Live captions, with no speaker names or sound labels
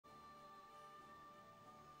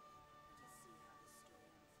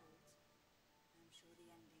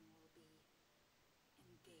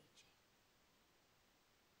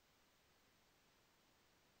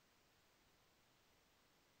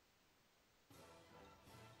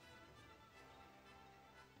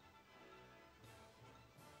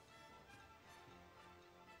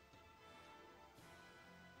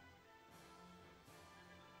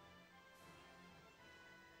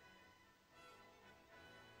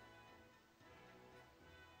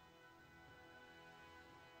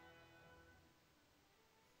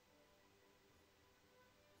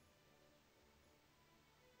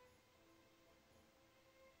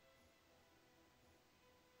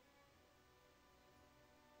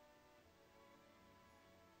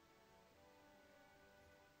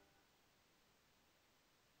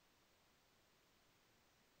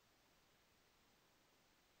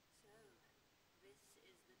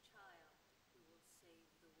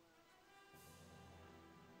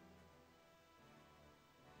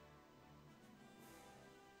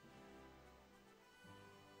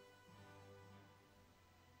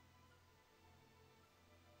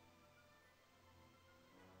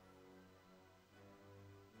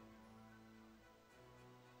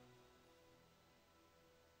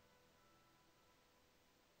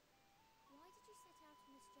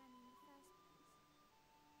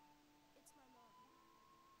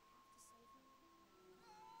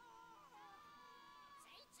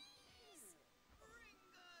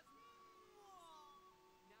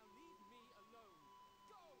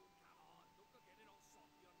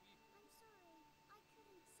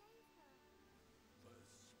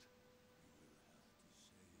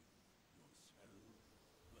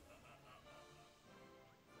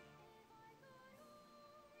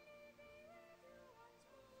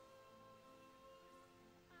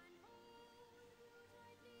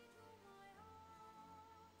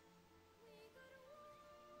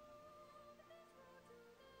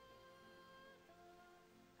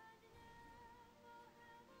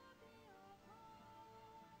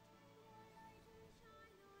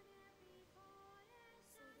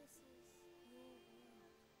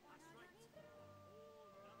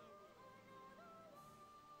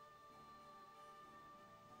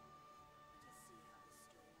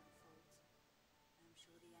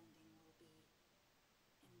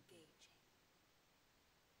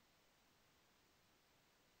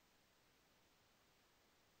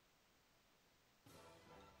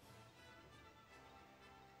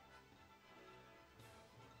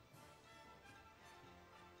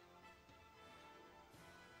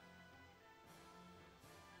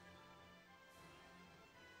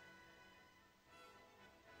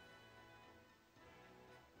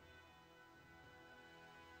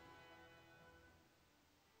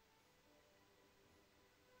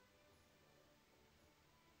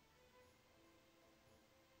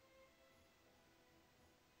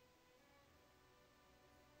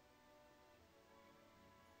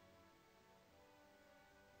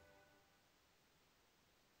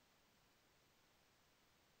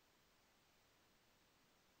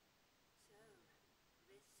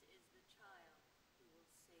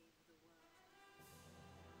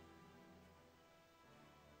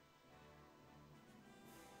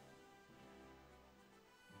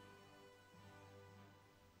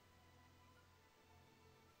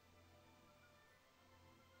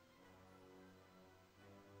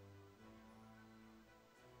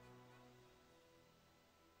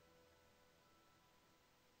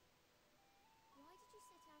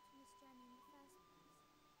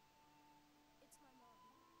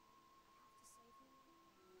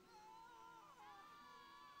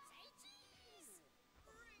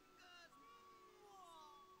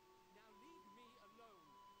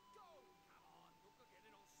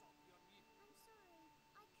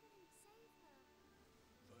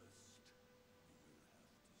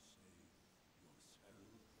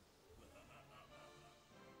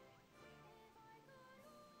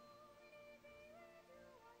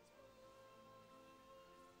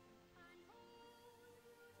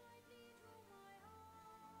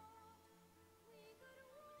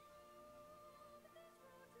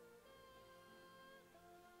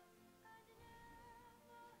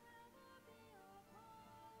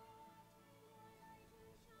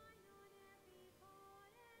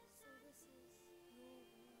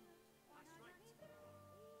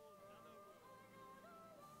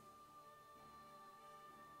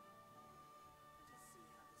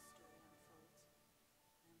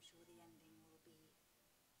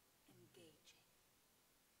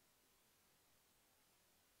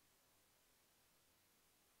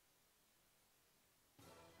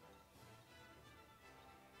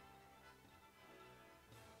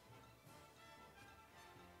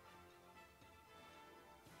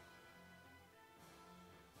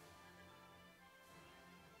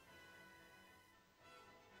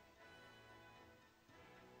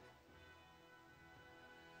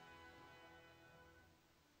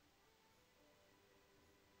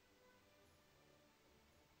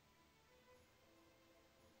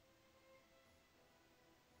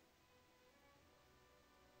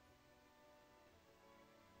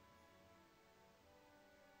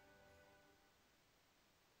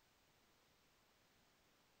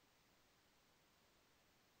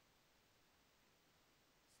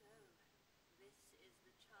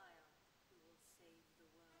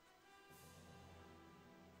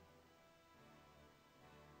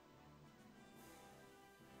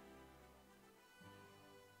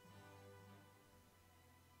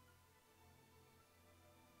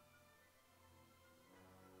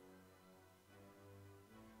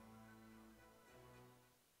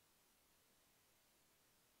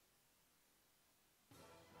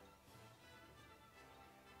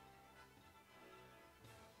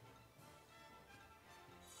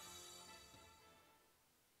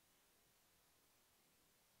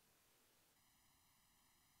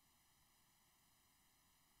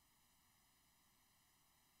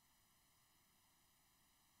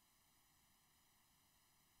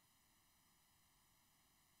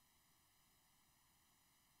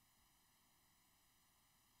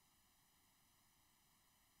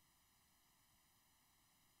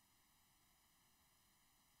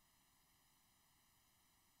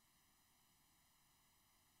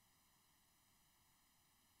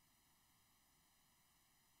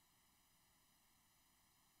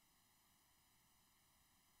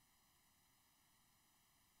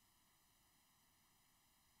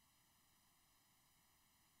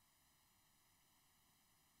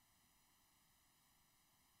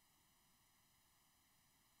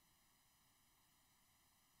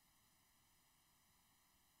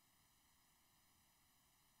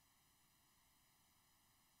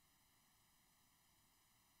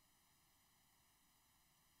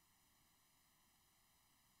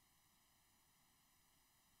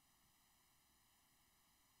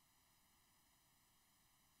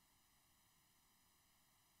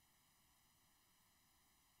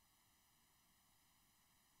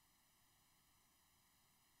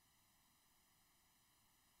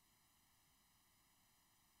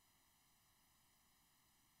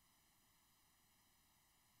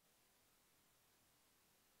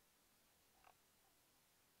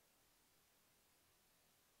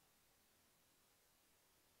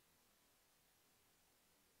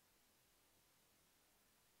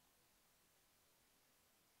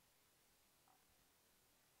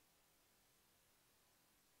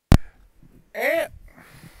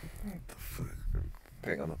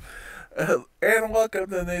Hang on. And welcome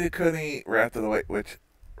to the Kuni Wrath of the White Witch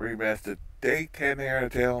Remastered Day 10 here on the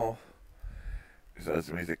channel. So it's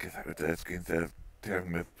music because I was asking instead of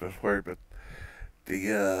having it before, but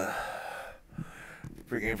the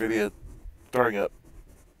freaking video starting up.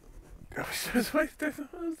 I wish I was wasting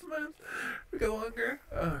those months. We go longer.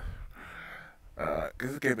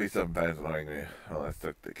 Because it can be sometimes annoying me. Well, I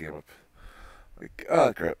start the game up. Like,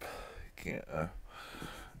 oh crap. Can't,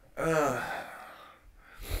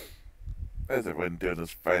 as everyone doing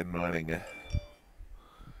this fine morning.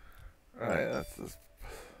 Alright, that's just.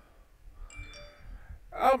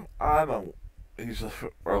 I don't usually,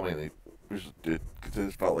 well, I mean, usually do, because I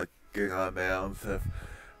just felt like getting on now and stuff.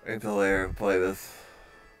 Wait until later and play this.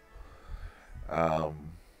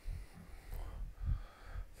 Um,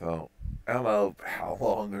 so, I don't know how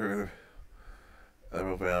long I'm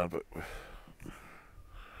moving on, but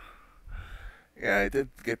yeah, I did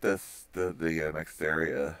get the next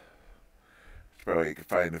area. Probably you can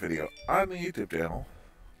find the video on the YouTube channel.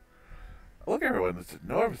 Look, everyone, it's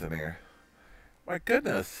enormous in here. My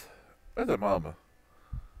goodness. Where's the mama?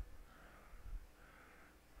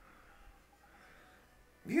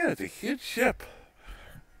 Yeah, it's a huge ship.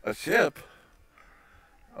 A ship?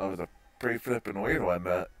 Oh, it's a pretty flippin' weird one.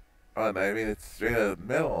 I mean, it's straight out of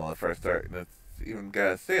metal on the first start, and it's even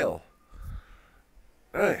got a sail.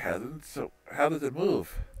 No, it hasn't, so how does it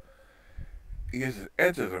move? It uses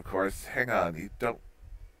engines, of course. Hang on, you don't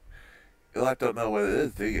know what it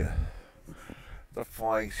is, do you? It's a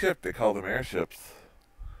flying ship. They call them airships.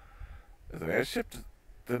 Is it an airship?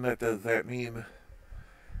 Then does that mean?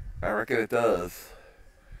 I reckon it does.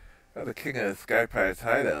 Oh, the king of the Sky Pirates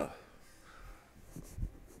hideout.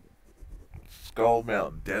 Skull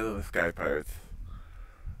Mountain, dead of the Sky Pirates.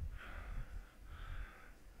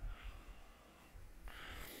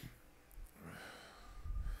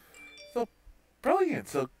 So brilliant.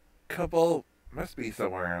 So Cabal must be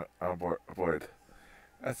somewhere on board.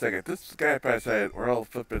 A second, this Sky Pirate side, we're all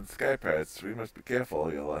flipping Sky Pirates. We must be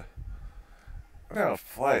careful, you'll now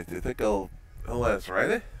fly. Do you think he'll let us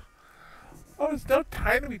ride it? Oh, there's no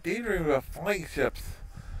time to be daydreaming about flying ships.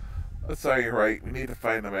 Oh, sorry, you're right. We need to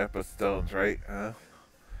find the map of stones, right?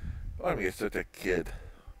 I'm you're such a kid.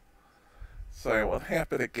 Sorry, what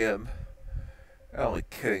happened again? I'm only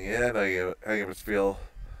kidding. Yeah, I know you must feel.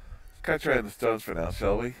 Let's concentrate on the stones for now,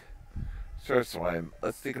 shall we? Sure, swine.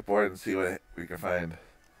 Let's sneak aboard and see what we can find.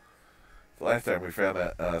 The last time we found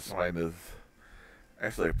that swine is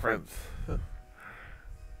actually a prince.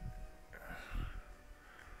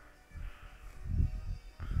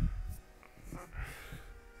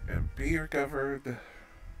 And be recovered.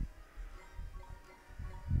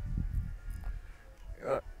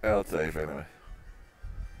 I'll save anyway.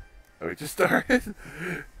 Oh, we just started?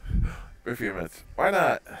 For a few minutes. Why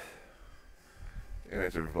not?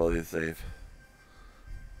 Image ability to save.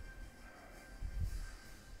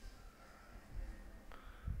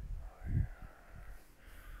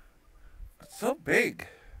 It's so big.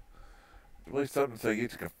 It's really something so you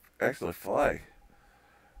can actually fly.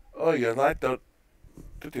 Oh, you're not, don't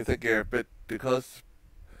you think you're a bit too close?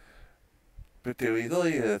 A bit too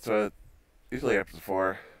easily? That's what usually happens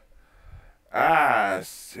for. Ah,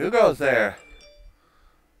 who goes there?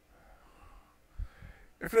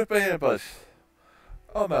 You're flipping in a bush.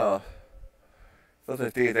 Oh no. So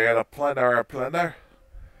indeed, they got a plunder.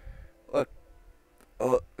 Look,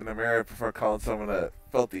 look in the mirror before calling someone a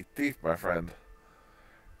filthy thief, my friend.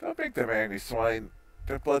 Don't make them angry, swine.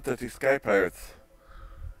 They're bloodthirsty sky pirates.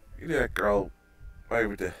 You knew that girl.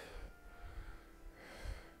 Why'd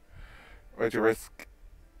you risk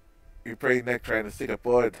your pretty neck trying to sneak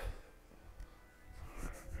aboard?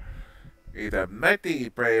 You're either mighty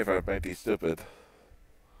brave or mighty stupid.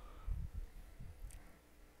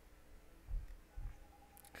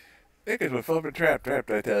 Niggas were full of trapped,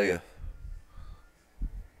 I tell you.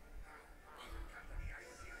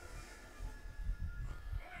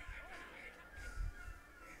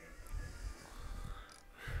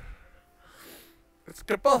 It's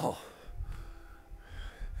Cabal.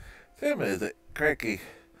 Sam is it, cranky.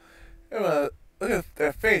 Look at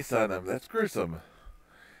that face on him. That's gruesome.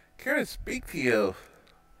 Care to speak to you?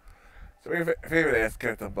 So your favorite ass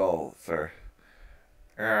Captain Ball, sir.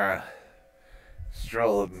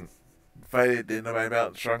 Strolled and invited into my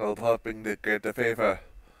mountain stronghold hoping to grant a favor.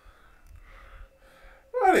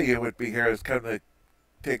 One of you would be heroes come to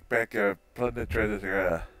take back your plundered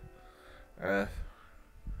treasures.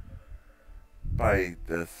 By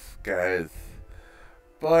this, guys.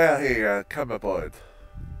 Boy, out here, come aboard.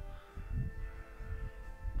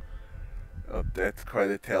 Oh, that's quite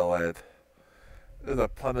a tale, lad. There's a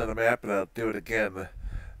pun on the map, and I'll do it again.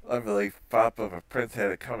 lovely fop of a prince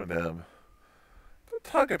had it coming to him. Don't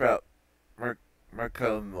talk about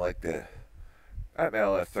Marcone like that. Not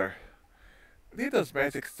now, Esther. We need those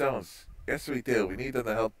magic stones. Yes, we do. We need them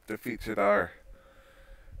to help defeat Shadar.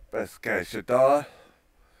 Best guy, Shadar.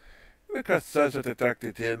 We got such with the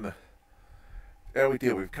Dr. Jin. Yeah, we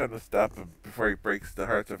do. We've come to stop him before he breaks the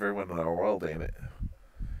hearts of everyone in our world, ain't it?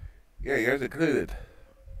 Yeah, yours included.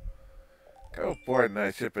 Go aboard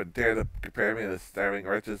my ship and dare to compare me to the starving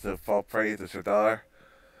wretches who fall prey to Shadar.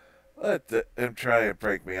 Let him try and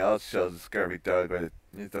break me. I'll show the scurvy dog what it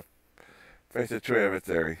needs to face a true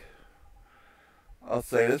adversary. I'll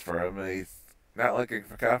say this for him, he's not looking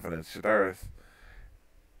for confidence. Shadar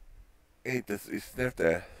ain't this he sniffed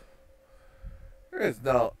at. There is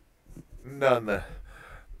none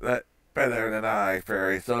that better than I,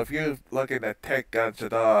 Fairy. So if you're looking to take on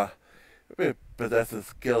Shadar, you possess the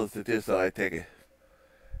skills to do so, I take it.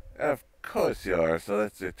 Of course you are, so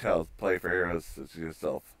that's your child's play for heroes such as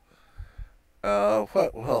yourself.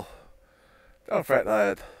 What? Well, don't fret,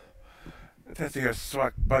 lad. Testing your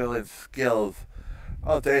swashbuckling skills.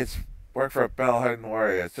 All days work for a battle-hardened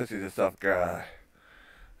warrior such as yourself, guy.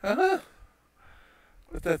 Huh?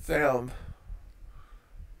 What's that sound?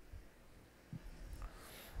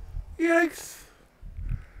 Yikes!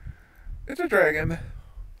 It's a dragon.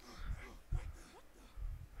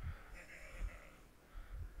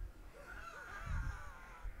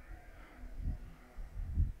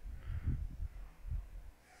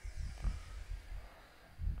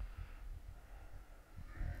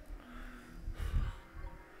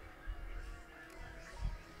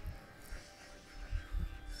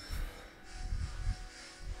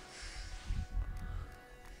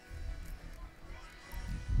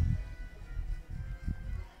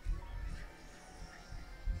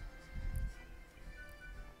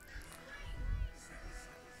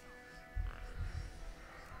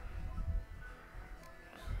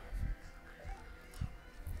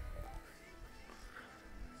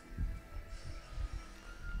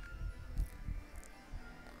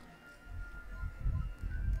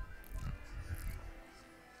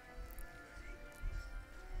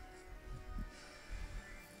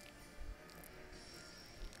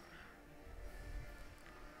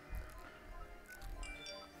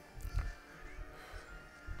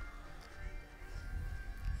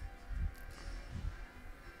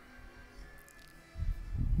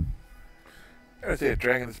 Never seen a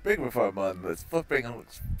dragon this big before, man. It's flipping and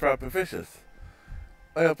looks proper vicious.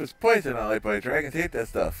 I hope it's poison only, but dragons hate that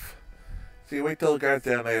stuff. See, wait till the guards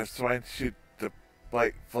down there, swine shoot the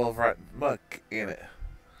bite full of rotten muck in it.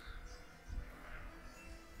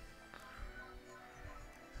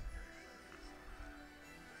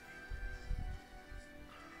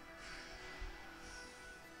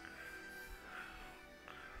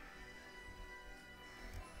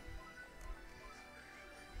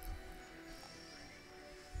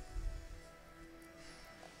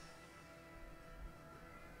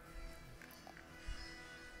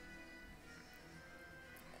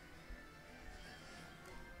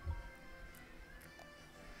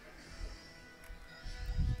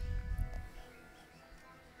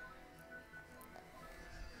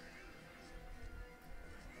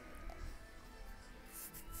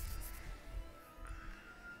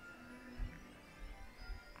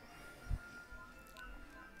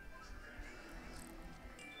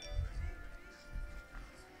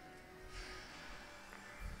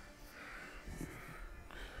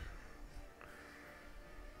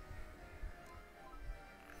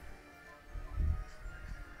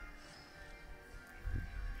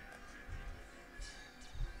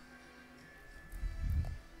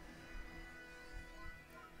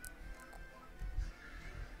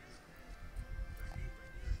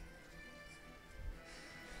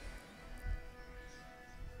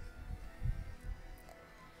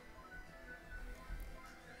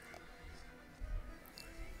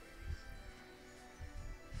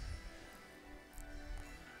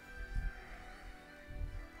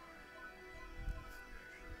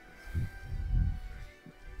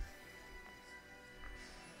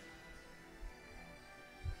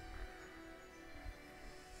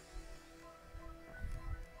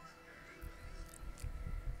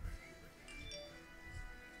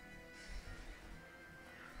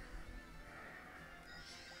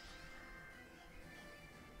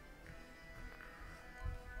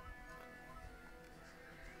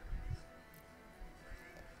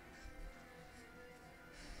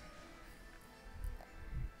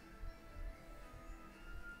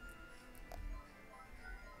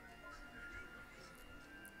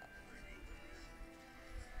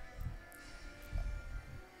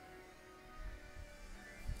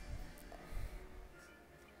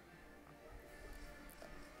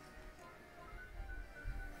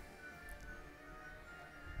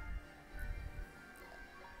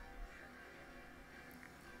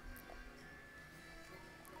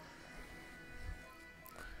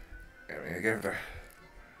 give her.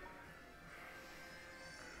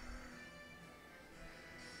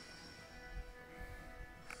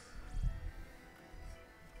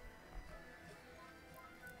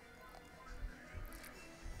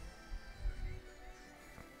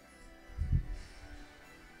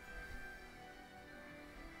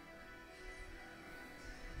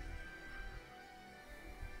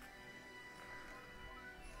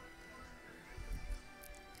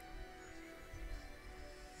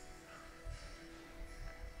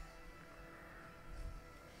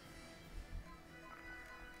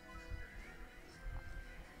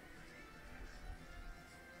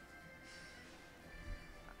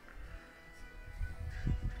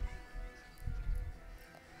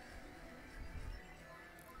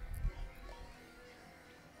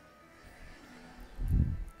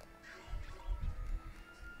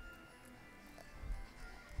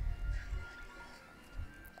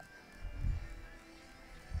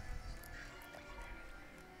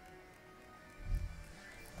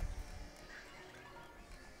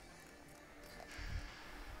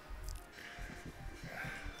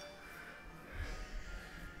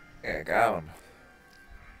 Yeah, got him.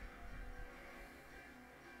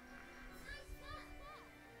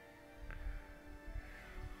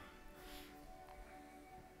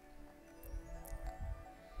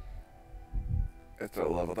 It's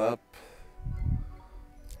all leveled up.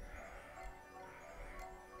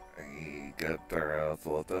 He got their house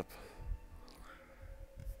leveled up.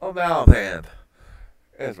 Oh, now then.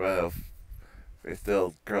 As well, they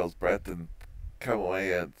still girl's breath and come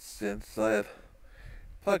away and sin sled.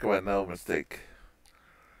 Pluck away, no mistake.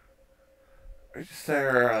 I just set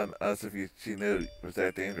her on us if she knew it was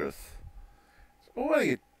that dangerous. Well, what are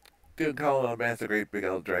you doing calling a master great big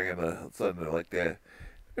old dragon suddenly like that?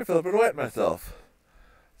 You're flipping wet myself.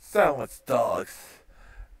 Silence, dogs.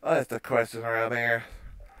 I asked a question around here.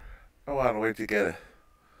 I want where'd you get it?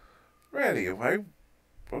 Randy, why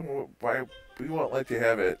we won't let you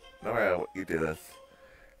have it no matter what you do this.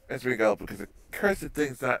 As we go, because the cursed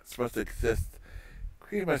thing's not supposed to exist.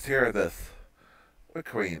 Queen must hear this. What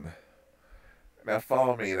queen? Now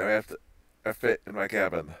follow me, and I have to fit in my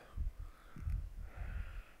cabin.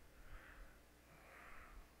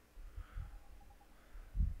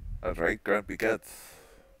 That's right, grumpy guts.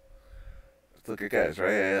 Let's look at guys,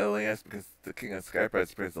 right? I only asked because the king of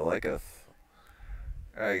Skypride's appears to like us.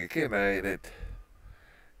 You can't hide it.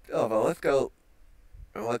 Oh, well, let's go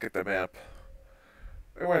and look at the map.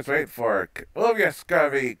 Everyone's waiting for it. Move your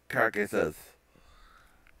scurvy carcasses.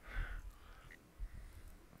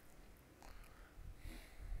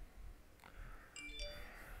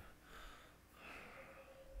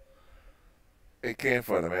 It came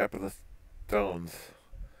for the map of the stones.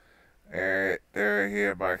 There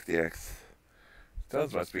here marks the X.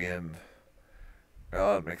 Stones must be in.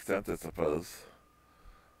 Well, it makes sense, I suppose.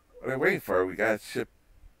 What are we waiting for? We got a ship.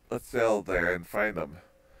 Let's sail there and find them.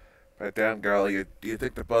 Right down, girl. Do you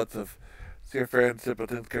think the boats of seafaring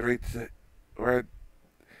simpletons could reach where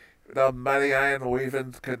the mighty iron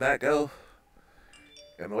weavings could not go?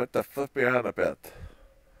 And what the flip beyond a bit?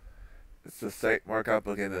 It's a sight more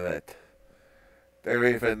complicated than that. They're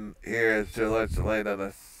even here is too large to land on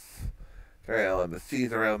the trail, and the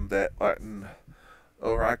seas around that Martin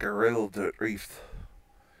rock are riddled to reefs.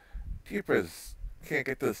 Keepers can't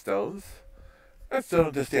get to the stones. That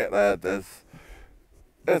stone just yet, lad.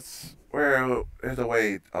 That's where there's a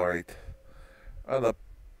way, alright. On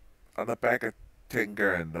the back of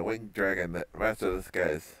Tingerin, the winged dragon that master the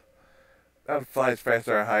skies. That flies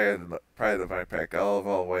faster or higher than the pride of my pack,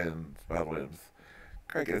 all winds, wild winds.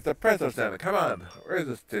 Crikey, it's a presto sound. Come on, where's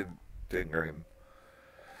this Tingerin?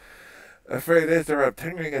 Afraid it's a rub.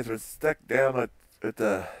 Tingerin has been stuck down with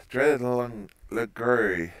the dreaded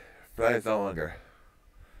Liguri. Flies no longer.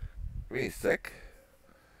 Really sick?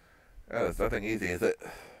 Oh, it's nothing easy, is it?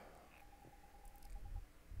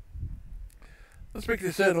 Let's speak to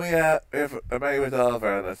you soon. We have a man with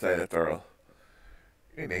Oliver on the side of Thurl.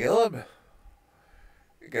 You need to heal him?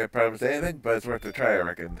 You can't promise anything, but it's worth a try, I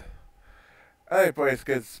reckon. I think boys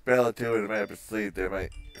could spell it too, and might have sleep. They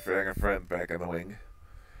might bring a friend back on the wing.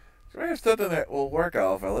 So we have something that will work,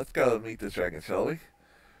 Oliver. Let's go and meet this dragon, shall we?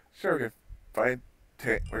 Sure, where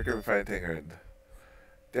can we find Tingerin?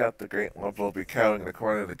 Doubt the great lump will be cowering in the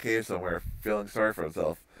corner of the cave somewhere, feeling sorry for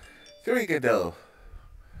himself. See what you can do.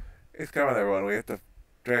 He's coming, everyone. We have the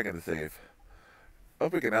dragon to save.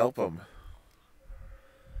 Hope we can help him.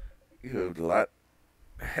 You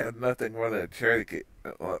had nothing more than a charity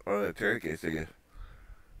case, do you?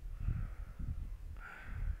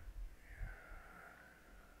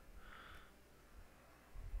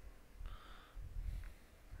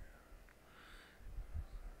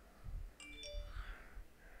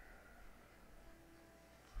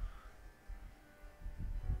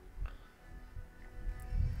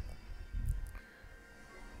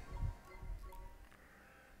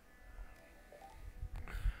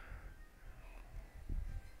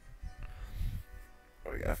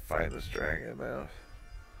 find this dragon now.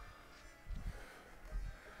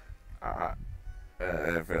 I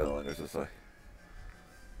feel the lingers this way.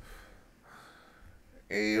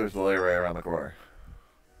 He was the right around the corner.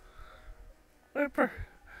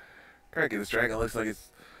 Crikey, this dragon looks like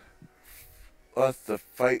it's lost the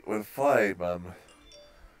fight with Fly, Mum.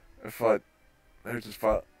 I just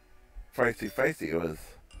fought feisty it was.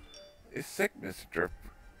 He's sick, Mr.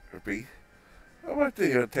 Drippy. What do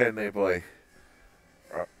you intend, eh, boy?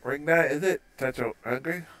 Ring that, is it? Touch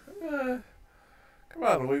hungry? Come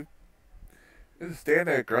on, we just stand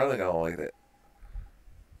there groaning all like that.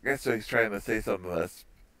 Guess he's trying to say something to us.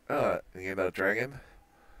 Dragon?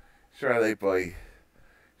 Sure, boy.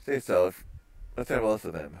 Say so. Let's have a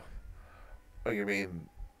listen then. What do you mean?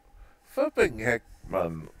 Flipping heck,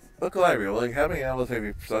 man. Look alive, really. How many animals have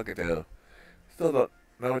you sunk into? Still don't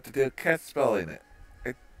know what to do. Can't spelling it.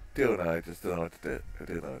 I do know, I just don't know what to do. I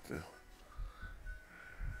do know what to do.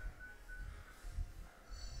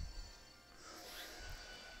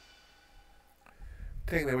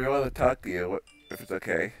 Tingly, we want to talk to you, if it's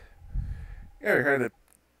okay. Yeah, we heard a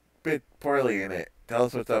bit poorly in it. Tell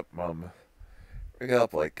us what's up, Mum. Ring it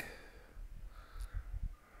up, like.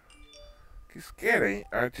 You're scared,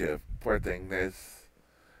 aren't you? Poor thing.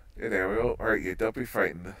 You're there, we won't hurt you. Don't be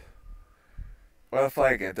frightened. Want to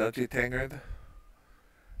fly again, don't you, Tangered? Why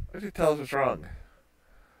don't you tell us what's wrong?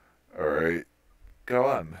 Alright, go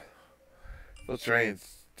on. Those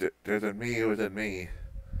trains, there's a me within me.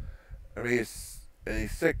 I mean,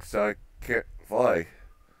 he's sick, so I can't fly.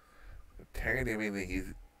 Tangered, you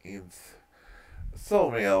mean he's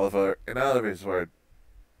sold me, Oliver, and Oliver's word.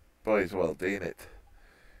 Boys, well, ain't it?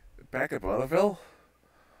 Back at Bonneville?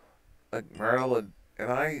 Like Merle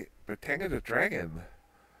and I, but Tangered a dragon.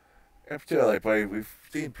 Absolutely, boy, we've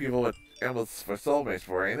seen people with animals for soulmates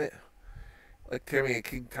before, ain't it? Like Timmy and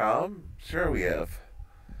King Tom? Sure we have.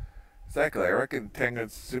 Exactly, I reckon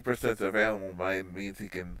Tangered's super sensitive animal mind means he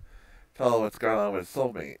can tell what's going on with his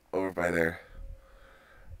soulmate over by there.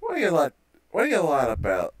 What are you a lot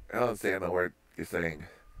about? I don't understand the word you're saying.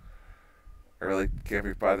 I really can't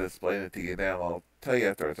be bothered to explain it to you now. I'll tell you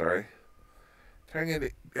afterwards, alright?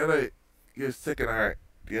 Tangered, you're sick in the heart.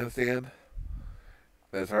 Do you understand?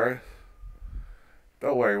 That's hard.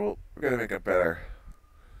 Don't worry, we're gonna make it better.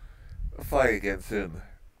 We'll fly again soon.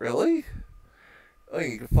 Really? Oh,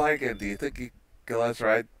 you can fly again. Do you think you can let us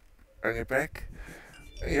ride on your back?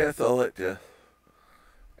 Yes, I'll let you.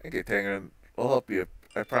 Thank you, Tangered. We'll help you.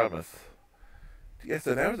 I promise. Yes,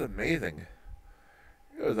 and that was amazing.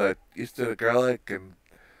 It was used to the garlic, and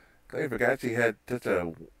I forgot she had such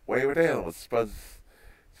a way with animals. Buzz,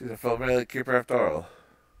 she's a familiar keeper after all.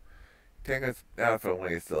 Tangered's not a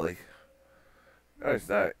family, silly. No, he's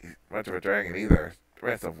not. He's much of a dragon either.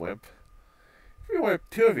 Ransom wimp. If you were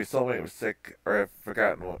two of your soulmate was sick, or have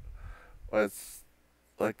forgotten what it's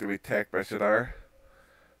like to be attacked by Shadar.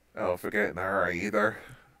 Oh, forgetting her either.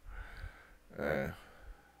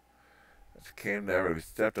 She came there, but we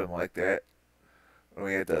stepped on like that. When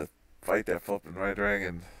we had to fight that flipping red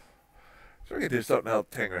dragon. So we can do something else,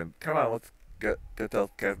 Tangered. Come on, let's go tell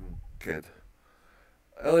Captain Kid.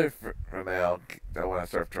 I'll leave for now. Don't want to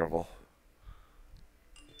start trouble.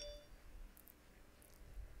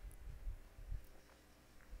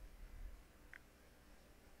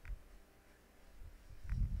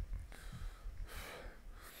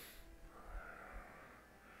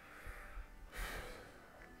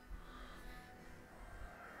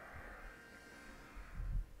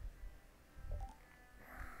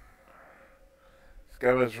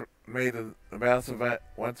 Guy was made in the mouth of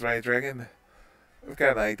once my dragon. We've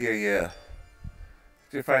got an idea, yeah.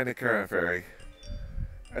 Did you find the current fairy?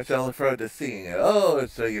 I shall look forward to seeing it. Oh,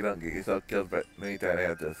 so you don't get yourself killed, but many times I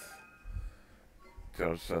had this.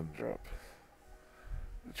 Joe's sun drop.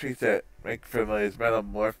 The treats that make familiars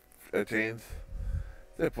metamorph chains.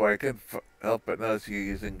 Zip boy, I couldn't help but notice you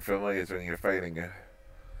using familiars when you're fighting.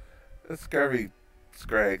 The scurvy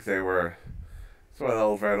scrags they were. Someone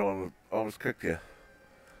old red one almost cooked you.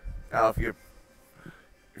 Now, if your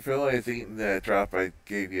family has eaten that drop I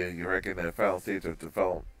gave you, you reckon the final stage of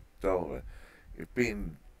development. You've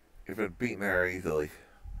been beaten her easily.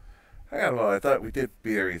 Hang on a moment, I thought we did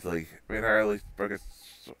beat her easily. I mean, Harley broke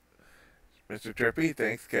us. Mr. Drippy,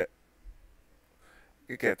 thanks, Cat.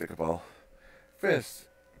 You can't think of all. Finished,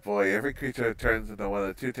 boy. Every creature turns into one of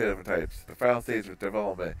the two different types. The final stage of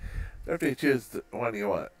development. After you choose the one you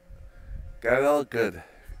want. Got it all good.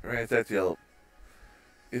 Remains that you'll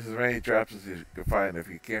use as many drops as you can find. If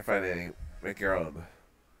you can't find any, make your own.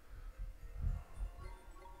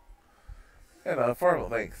 And formal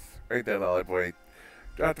thanks. Right down, all boy.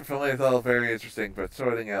 Drop the family is all very interesting, but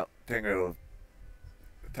sorting out Tangered will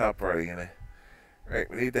top party in it. Right,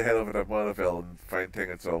 we need to head over to Monaville and find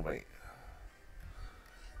Tinker's soulmate.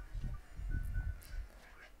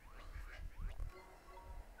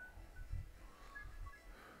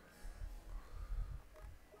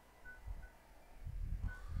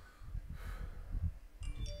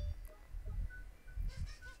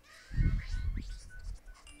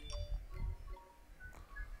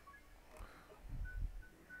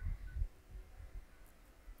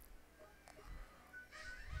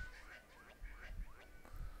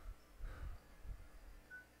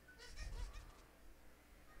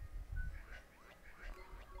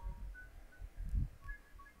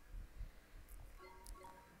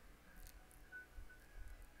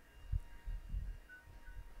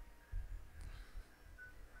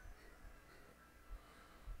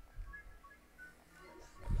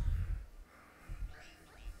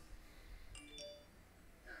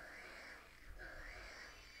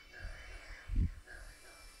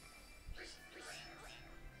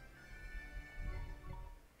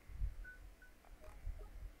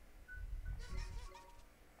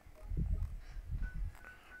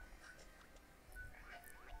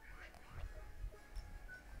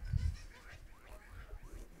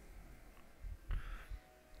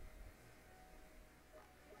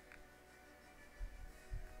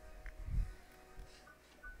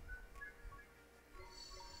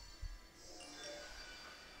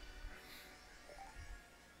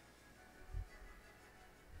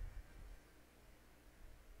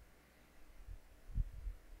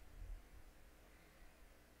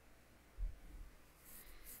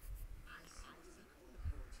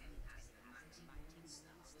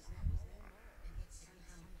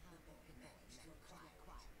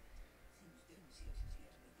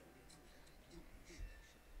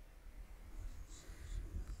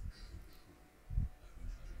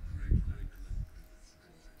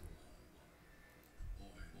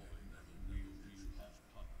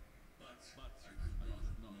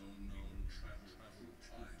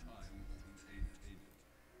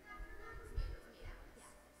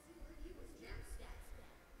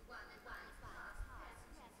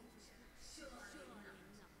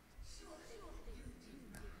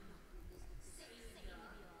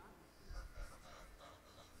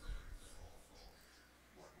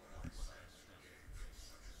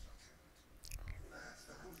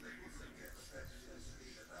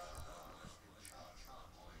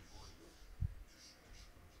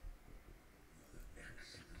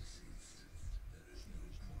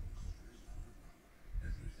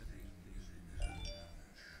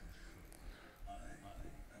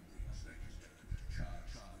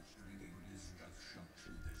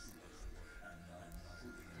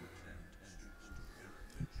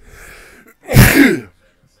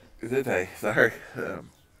 Did I? Sorry. Yeah.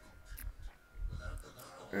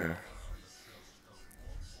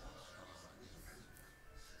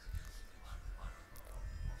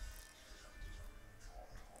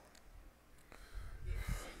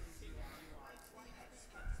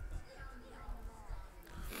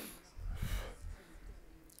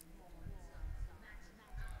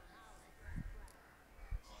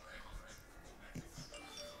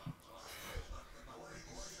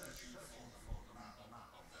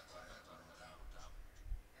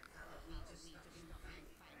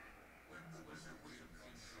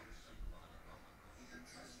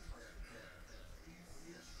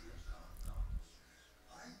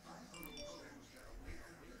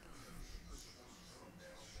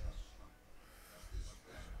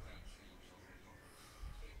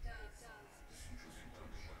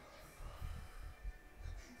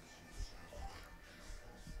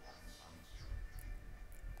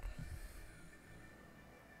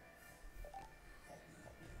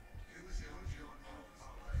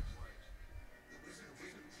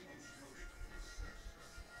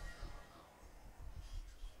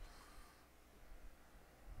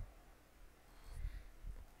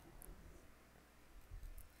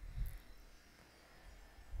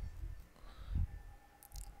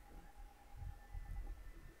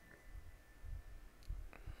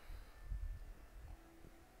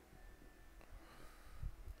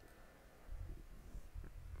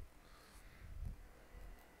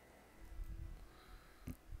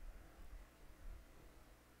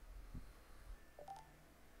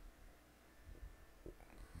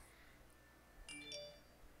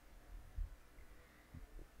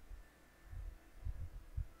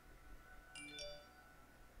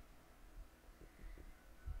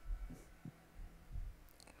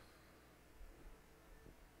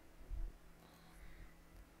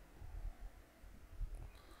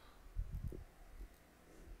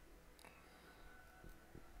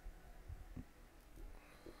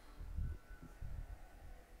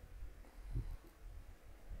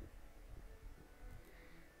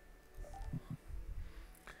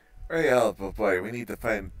 Right out, but boy, we need to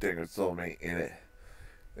find Dinger's soulmate in it.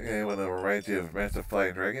 Think anyone that reminds you of Master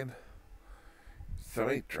Flying Dragon?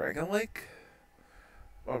 Somebody Dragon Lake?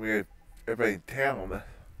 Well, we got everybody in town.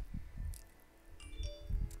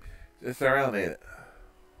 Just around it.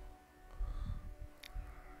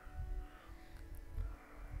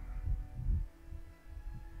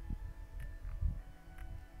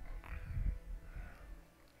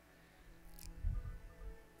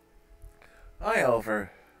 Hi,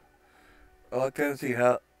 Oliver. I looked in to see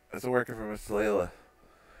how it's working for Miss Layla.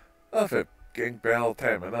 Love it. Getting battle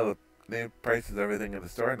time. I know the new prices everything in the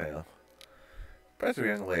store now. Price of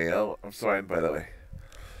young lady. I'm swine, by the way.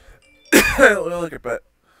 Look at but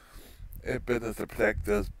in business to protect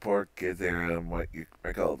those poor kids there and what you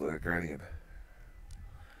I call the guardian.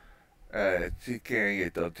 She carrying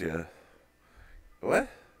it, don't you? What?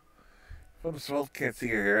 From the smoke can't see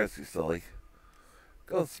your hair, you silly.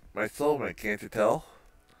 Goes my soulmate, can't you tell?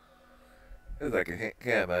 It's like a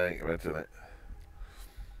can, I ain't mention it.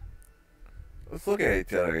 Let's look at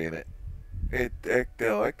each other in it.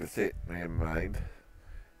 They'll like to see it in my mind.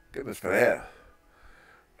 Goodness for that.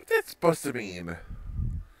 What's that supposed to mean?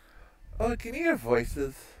 Oh, can you hear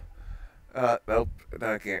voices? Nope.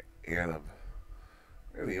 No, I can't hear them.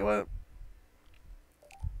 Really, you want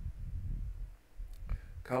to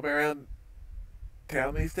call me around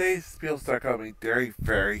town these days? People start calling me Dairy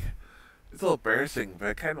Fairy. It's a little embarrassing, but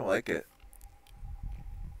I kind of like it.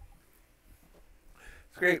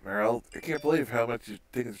 It's great, Meryl. I can't believe how much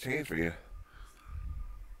things have changed for you.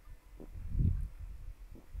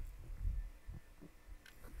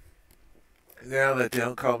 Now that they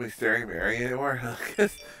don't call me Staring Mary anymore,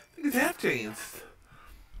 because things have changed.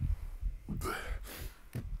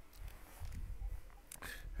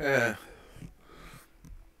 Uh,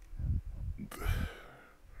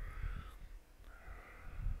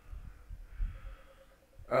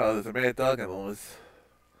 oh, there's a mad dog in the woods.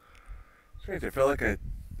 Strange, I feel like I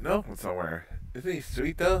know him somewhere. Isn't he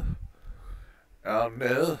sweet though? Oh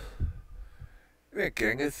no. Hey,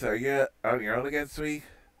 Genghis, are you out on your own again, sweet?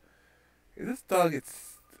 Hey, this dog,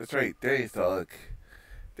 that's right, Danny's dog.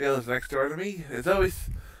 Dale is next door to me. It's always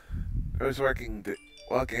walking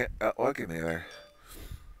there.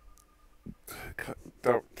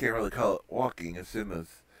 Can't really call it walking as soon as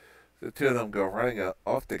the two of them go running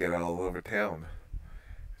off together all over town.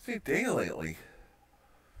 See Dale lately.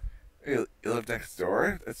 You live next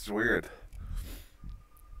door? That's weird.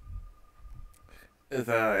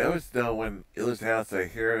 I always know when he leaves the house I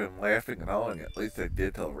hear him laughing and howling. At least I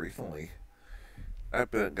did till recently. I've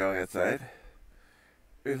been going outside.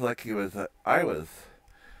 It was like he was, I was.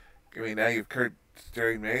 I mean, now you've heard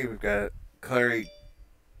Staring May, we've got Carrie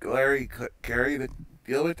to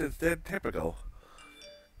deal with instead. Typical.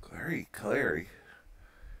 Clary.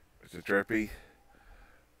 Mr. Drippy.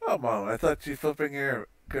 Oh, Mom, I thought she flipping hair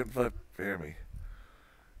couldn't hear me.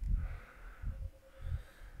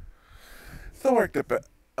 Still worked up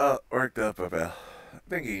about. I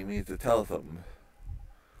think he needs to tell us something.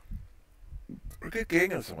 We're a good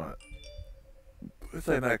gang of someone. It's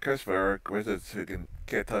like not Christopher or wizards who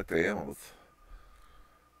can't talk to animals.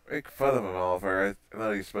 Make fun of him, Oliver. I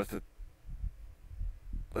know you're supposed to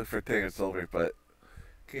look for Tanger Silver, but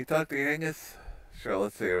can you talk to Angus? Sure,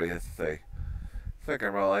 let's see what he has to say.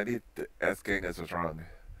 Second roll, I need to ask Angus what's wrong.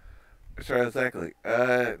 Sure, exactly.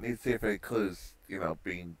 Need to see if any clues,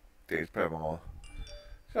 being Dave's Pebble.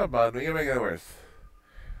 Shut up, me, you're making it worse.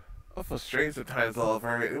 Awful strange sometimes,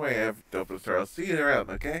 Oliver. Anyway, I have to open the store. I'll see you around,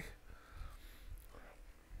 okay?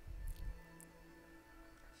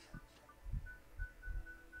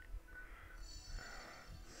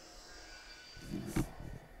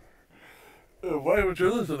 Why would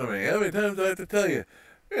you listen to me? How many times do I have to tell you?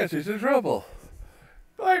 Yeah, she's in trouble.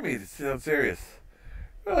 Blimey, this sounds serious.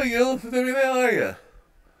 Oh, you listen to me now, are you?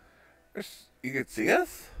 You can see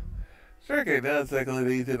us? Sure, okay, now it's like a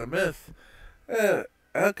little easy to miss.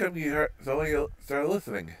 How come you suddenly started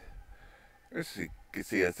listening? You can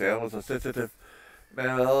see us, I was so sensitive.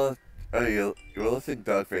 Man, you were listening,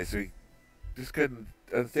 Dogface. We just couldn't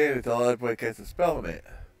understand it until all that boy cast a spell on it.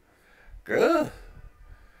 Girl?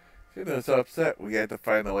 She was so upset we had to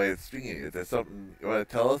find a way of speaking. Is there something you want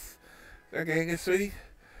to tell us? Mr. McHangus, sweetie?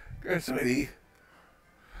 Good, sweetie.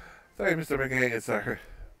 Sorry, Mr. McHangus, sir.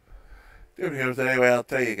 Doing here, anyway, I'll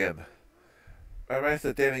tell you again. My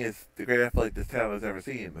master Danny is the great athlete this town has ever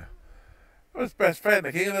seen. I'm his best friend,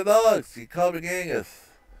 the king of the dogs. He called me Genghis.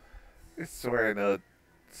 I swear I know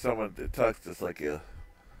someone that talks just like you.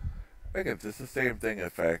 I think it's just the same thing, in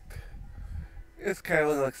fact. It's kind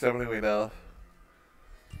of like somebody we know.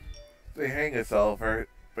 They hang us all for it,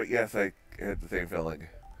 but yes, I had the same feeling.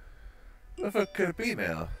 What could it be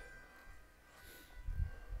now?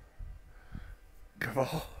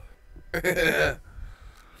 Cabal.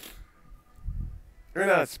 You're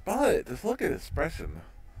not spotted. Just look at his expression.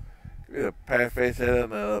 Give me a pat face head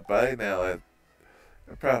on the body now.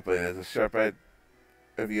 Probably has a sharp eye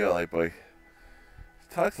of you, like boy.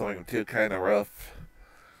 He talks like him too, kind of rough.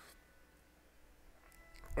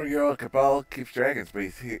 Or your old Cabal keeps dragons, but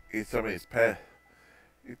he's somebody's pet.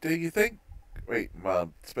 Do you think? Wait,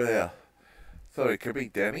 Mom, spit it out. So it could be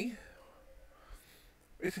Denny?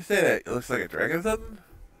 Did you say that? It looks like a dragon or something?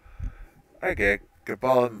 I get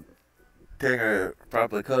Cabal and Ting are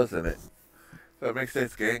probably close in it. So it makes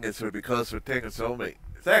sense Genghis would be close with Ting and soulmate.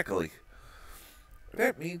 Exactly. Would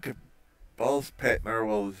that mean Cabal's pet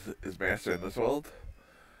narwhal is master in this world?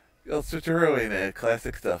 You'll switcheroo in it,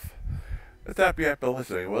 classic stuff. Let's stop you up and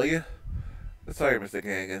listening, will you? Sorry, Mr.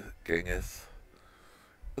 Genghis.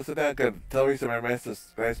 Listen now, good. Tell Risa my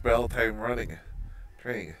master's nice battle time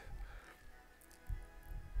training.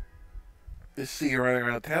 Just see you running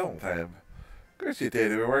around town all the time. Of course you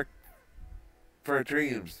did. We worked for our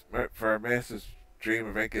dreams, for our master's dream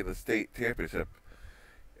of making the state championship.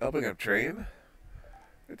 Helping him train?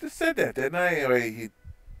 I just said that, didn't I? Anyway, he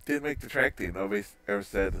did make the track team. Nobody ever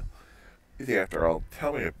said, easy after all.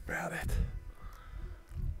 Tell me about it.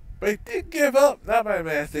 But he did give up. Not my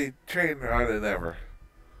master. He trained harder than ever.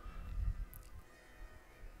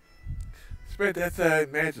 Spirit, that's what I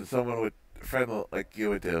imagine someone with a friend like you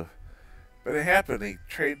would do. But it happened. He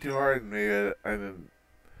trained too hard and maybe I didn't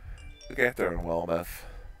look after him well enough.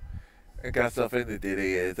 And got himself into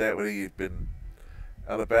Diddy. Is that what he's been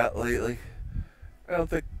out about lately? I don't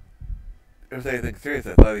think it was anything serious.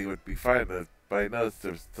 I thought he would be fine, but I noticed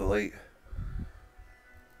it was too late.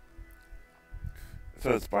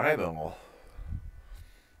 So it's behind them all.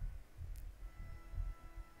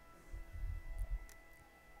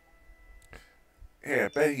 Yeah, I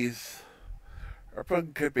bet he's... Or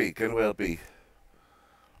Puddin could well be.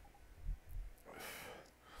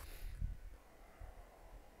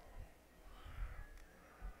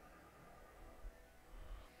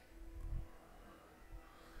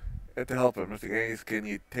 And to help him, Mr. Gaines, can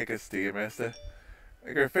you take us to your master?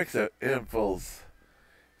 I gotta fix it. Him fools.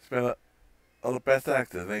 Spend all the best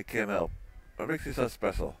actors, they can't help. What makes you so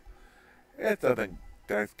special? It's nothing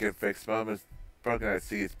that can fix. Mom is broken eyed.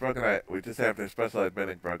 See, it's broken eyed. We just have to special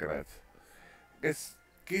admitting broken eyes. Guess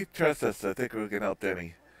you trust us. I think we can help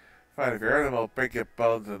Denny. Fine, if you're hurt him, I'll break your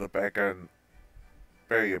bones in the back garden.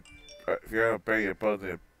 Bury your, if you're hurt, I'll bury your bones in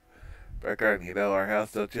your back garden. You know our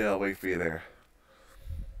house, don't you? I'll wait for you there.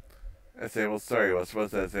 I say, well, sorry. Well, I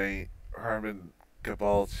suppose that's any harm in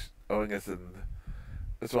Cabal owing us and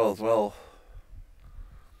as well.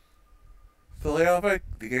 So, Leopold,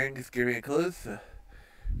 the gang is giving you clues?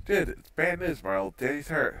 Dude, it's bad news, Marl. Danny's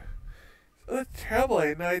hurt. Oh, that's terrible. I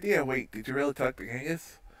had no idea. Wait, did you really talk to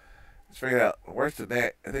Genghis? Just figured out. Worse than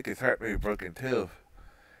that, I think his heart may be broken too.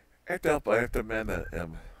 I have to help. I have to mend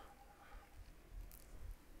him.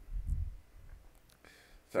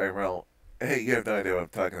 Sorry, Marl. Hey, you have no idea what I'm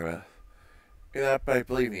talking about. You're not by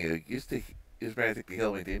believing you. You used to use magic to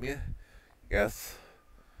heal me, didn't you? Yes.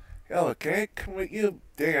 Hell, okay, come with you.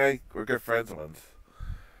 Dang, we're good friends once.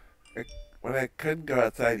 When I couldn't go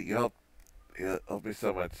outside, you helped me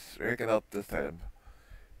so much. I can help this time.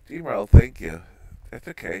 Gee, Marl, thank you. That's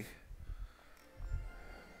okay.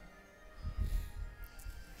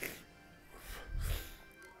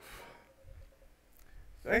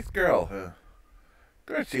 Nice girl, huh?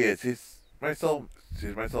 Good she is. She's my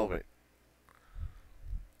soulmate.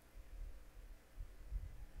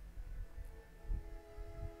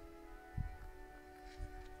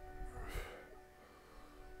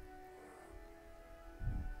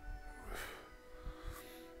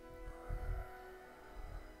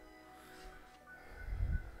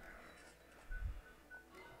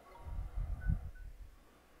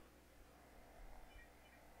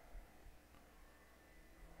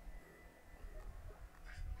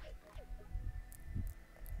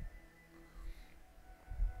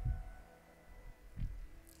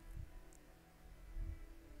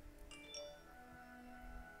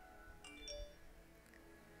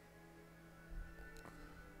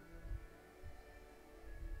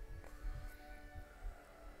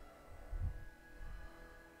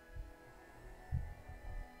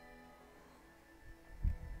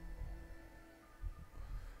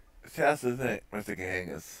 This house isn't it, Mr.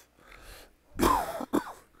 Genghis.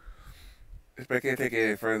 If I can't take it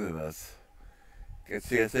any further than this. Can't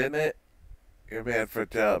see us in it? You're mad for a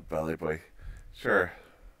job, Belly Boy. Sure.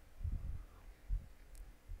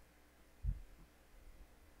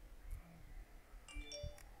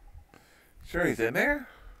 Sure he's in there?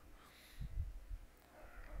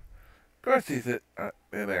 Of course he's in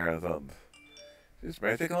there, Is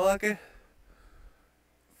Mary taking a look?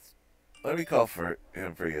 Let me call for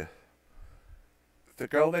him for you. Is the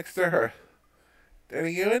girl next to her?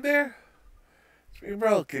 Danny, you in there? It's me,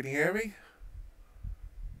 bro. Can you hear me?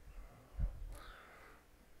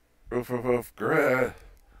 Roof, roof, roof. Grr.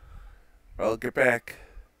 Well, get back.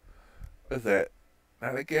 What's that?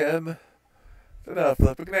 Not again. It's enough.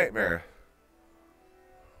 Flipping nightmare.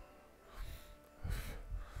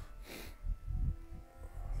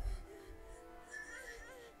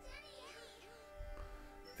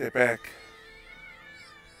 Stay back.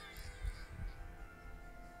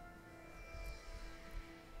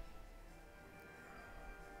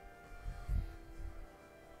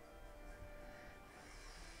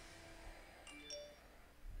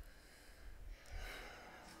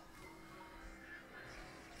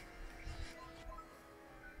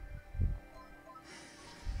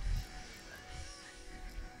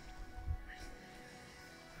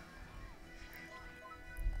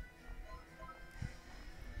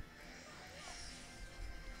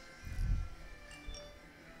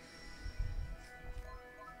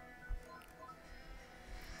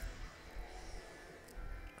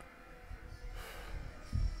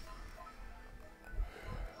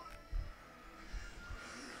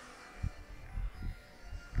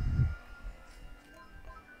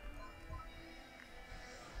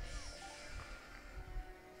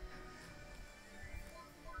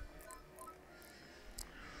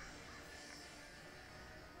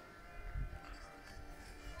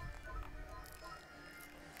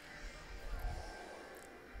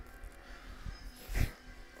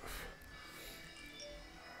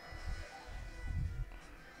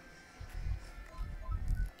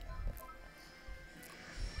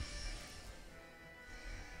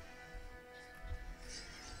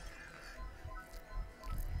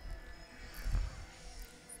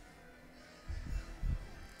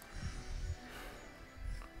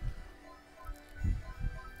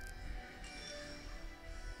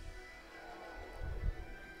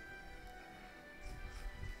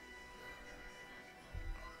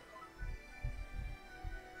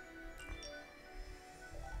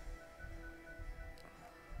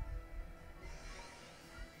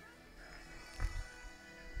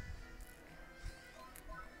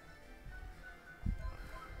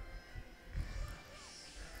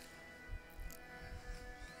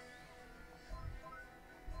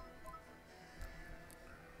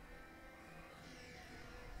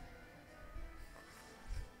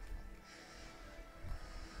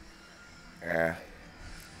 Yeah.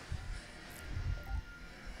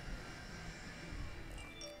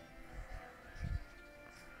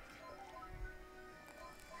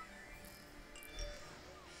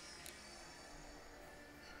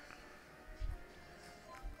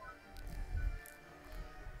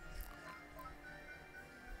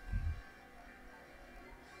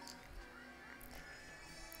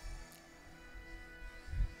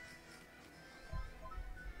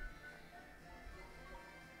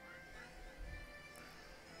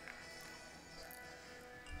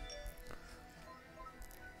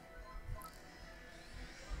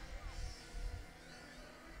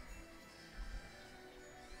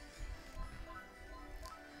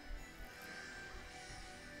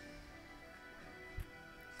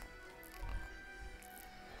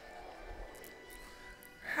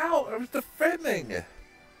 How? I was defending.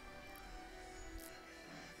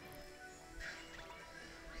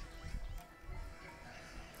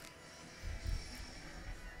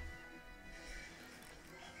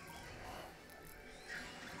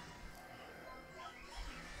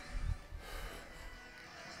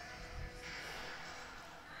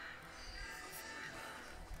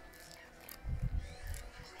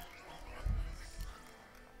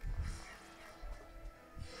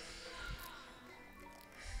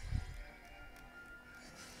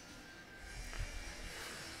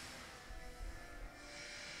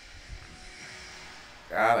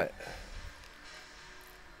 Got it.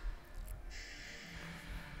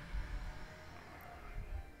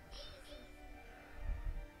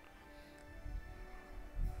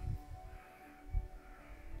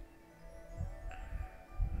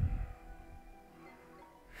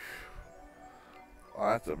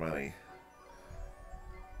 Lots of money.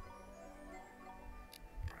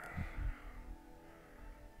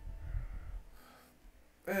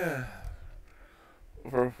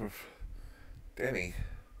 Danny.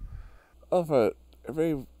 Oh, but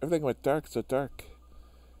everything went dark, so dark.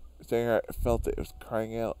 Saying I felt it was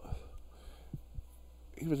crying out.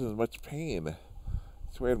 He was in much pain. I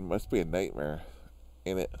swear it must be a nightmare.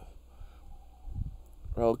 Ain't it?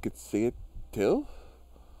 Well, could see it too?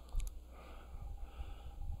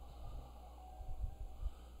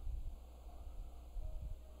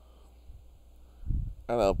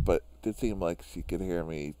 I don't know, but it did seem like she could hear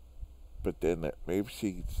me, but then maybe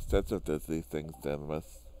she sensitive to these things then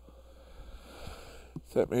must.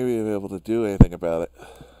 So maybe be able to do anything about it.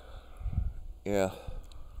 Yeah.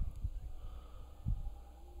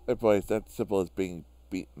 My boy, it's that simple as being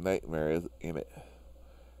beaten nightmare, ain't it?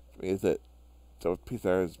 For me, is it? So a piece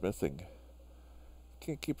of her is missing.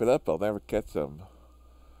 Can't keep it up, I'll never catch some.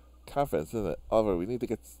 Confidence, isn't it? Oliver, we need to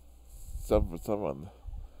get some from someone.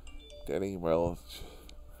 Danny, well,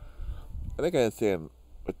 I think I understand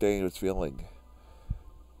what Danny was feeling.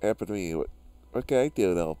 It happened to me. What can I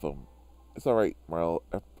do to help him? It's alright, Marl.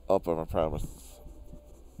 I'll help him, I promise.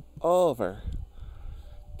 Oliver.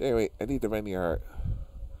 Anyway, I need to mend your heart.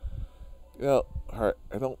 You know, heart,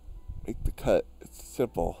 I don't make the cut. It's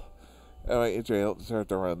simple. At my injury, I don't deserve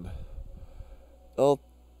to run. They'll,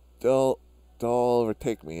 they'll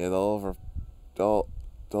overtake me, and they'll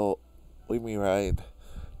leave me behind.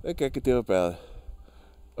 Think I could do about it.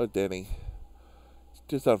 Oh, Denny.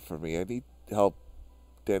 Do something for me. I need help,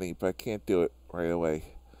 Denny, but I can't do it right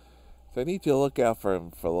away. So I need you to look out for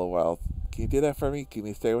him for a little while. Can you do that for me? Can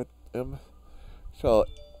you stay with him? So,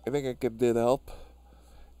 I think I can do the help.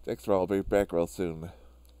 Thanks, I'll be back real soon.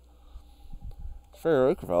 It's very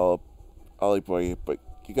rude of Ollie boy, but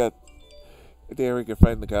you got a day we can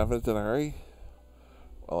find the confidence in a hurry?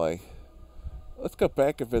 Well, let's go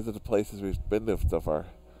back and visit the places we've been to so far.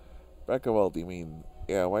 Back of all, do you mean?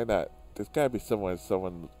 Yeah, why not? There's gotta be someone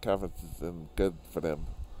confidence is in good for them.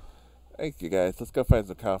 Thank you guys, let's go find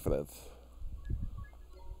some confidence.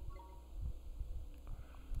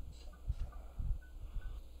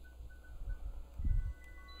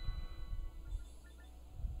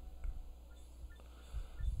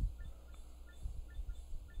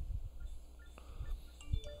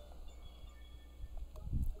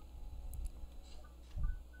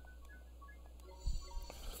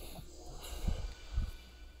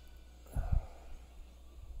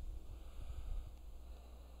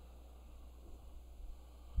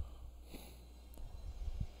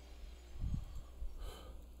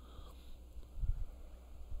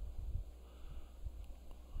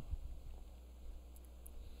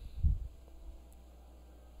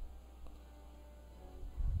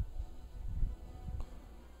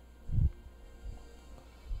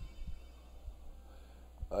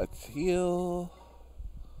 Let's heal.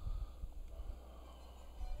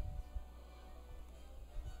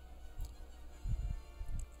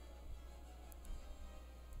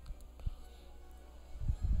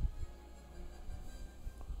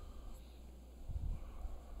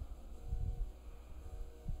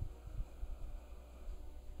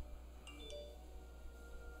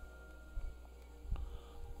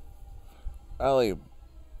 Ollie,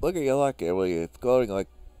 look at your luck, Emily. It's glowing like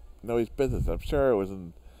nobody's business. I'm sure it was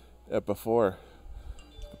in it before.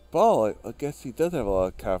 Ball, I guess he does have a lot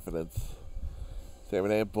of confidence. Say my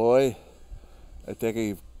name, boy. I think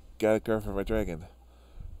you've got a girl for my dragon.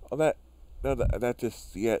 Oh, no, not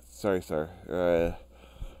just yet. Sorry, sir.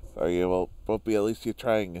 Sorry, you won't be. At least you're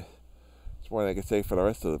trying. It's more than I can say for the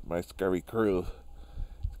rest of my scurvy crew.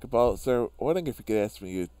 Cabal, sir, wondering if you could ask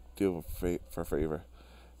me to do for a favor.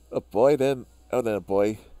 Oh, boy, then. Oh, then,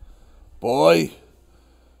 boy. Boy!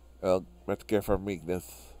 Well, much care for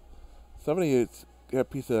meekness. Somebody got a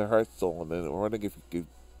piece of their heart stolen, and we're wondering if you could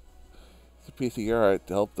use a piece of your heart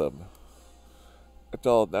to help them. That's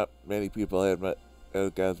all. Not many people had got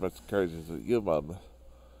as much courage as you, Mum.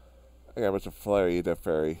 I got much of a flyer, you that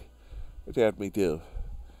fairy. What you have me do?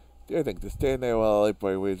 Do you think to stand there while a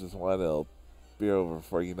boy waves his wand, it'll be over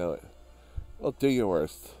before you know it. Well, do your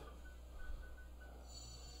worst.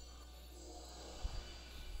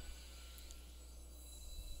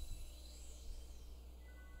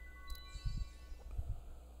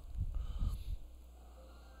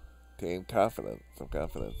 Gain confidence. Some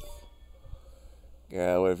confidence.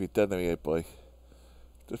 Yeah, what have you done to me, boy?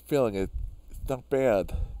 Just feeling it's not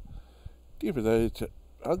bad. Deep as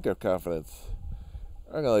I'll give confidence.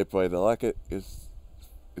 I'm gonna boy, the locket is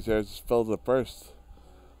yours filled to the burst.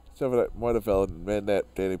 Some of that Mortivel and man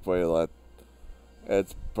that Danny boy a lot.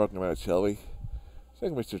 It's broken out, shall we?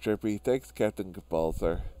 Thank you, Mr. Trippy. Thanks, Captain Ball,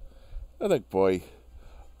 sir. I think, boy.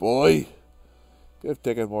 Boy! Could have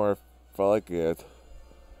taken more for all I could.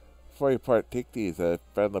 Before you part, take these. I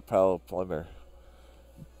found the pile of plunder.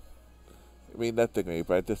 I mean nothing to me,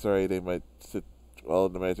 but at this rate they might sit well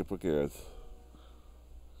in the magic book eras.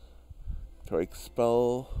 Toik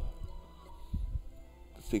spell.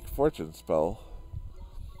 Seek fortune spell.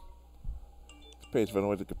 This page went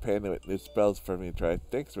with a companion with new spells for me to try.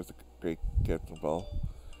 Thanks, Mr. Great Captain Ball.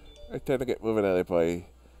 I tend to get moving out of boy.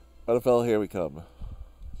 Butterfell, here we come.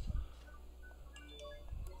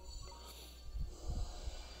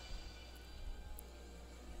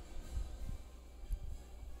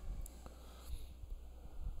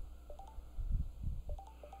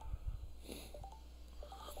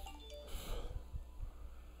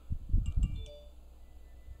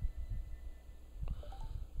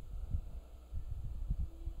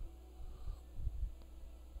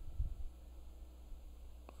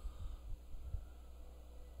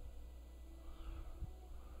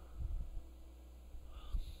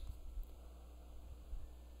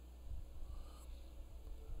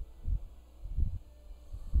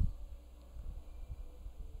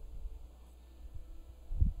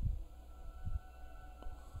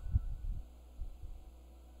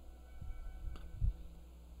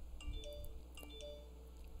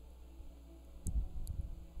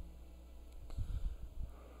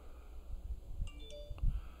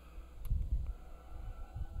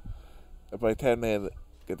 by 10 man,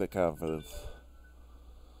 get the confidence.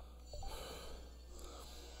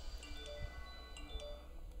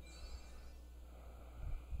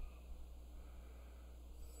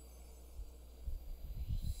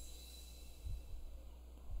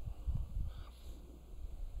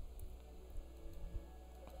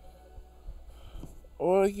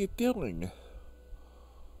 What are you doing?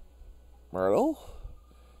 Myrtle?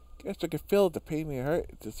 Guess I can feel the pain in your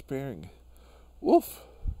heart disappearing. Woof!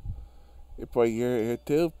 Hey boy, you're here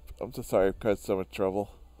too? I'm so sorry I've caused so much trouble.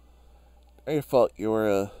 Not your fault, you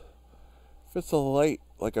were feel so light,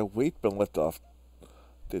 like a weight been lifted off.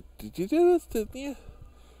 Did you do this, didn't you?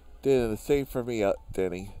 Did the same for me,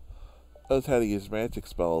 Danny. I knows how to use magic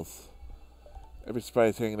spells. I'd be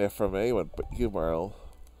surprised hearing that from anyone but you, Myrtle.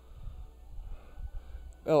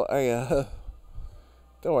 No,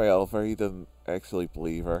 don't worry, Oliver, he doesn't actually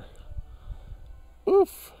believe her.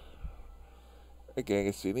 Oof! Okay, I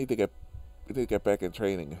guess you need to get back in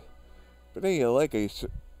training. But hey, you like, are you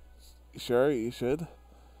sure you should?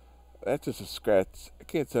 That's just a scratch. I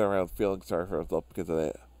can't sit around feeling sorry for myself because of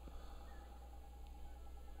that.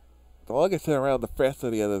 The longer I sit around, the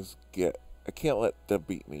faster the others get. I can't let them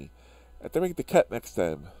beat me. I have to make the cut next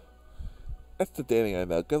time. That's the Danny I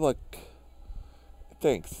know. Good luck.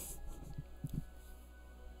 Thanks.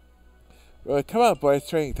 Well, come on, boy. It's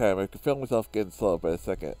training time. I can feel myself getting slow by a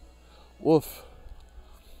second. Woof.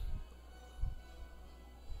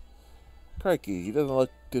 Crikey, he doesn't look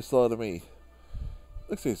too slow to me.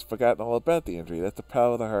 Looks like he's forgotten all about the injury. That's the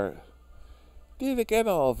power of the heart. Did it again,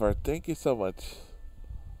 Oliver. Thank you so much.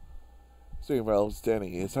 Seeing well was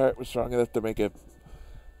Danny. His heart was strong enough to make it.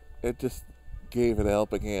 It just gave it a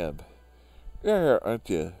helping hand. You're here, aren't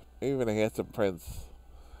you? Even a handsome prince.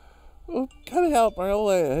 Well, cut it out,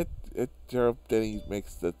 Marla. Gerald Denny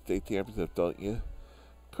makes the state championship, don't you?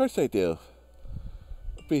 Of course I do.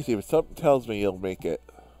 BC, but something tells me you'll make it.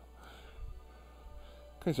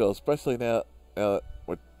 Of course you'll, especially now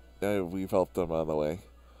we've helped them on the way.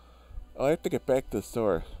 Oh, I have to get back to the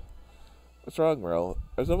store. What's wrong, Merle?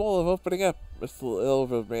 There's a mole of opening up. Mr.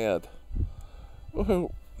 Ilva mad.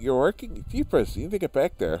 Oh, you're working? Jeepers, you need to get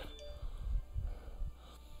back there.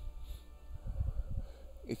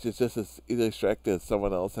 It's just as easily distracted as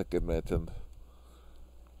someone else I could mention.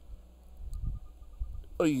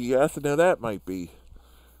 Oh, you have to know that might be.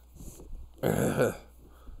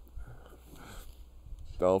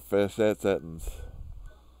 Don't finish that sentence.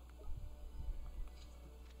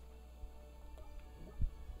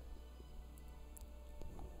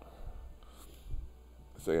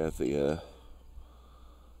 So I gotta see, there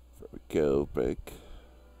we go, big.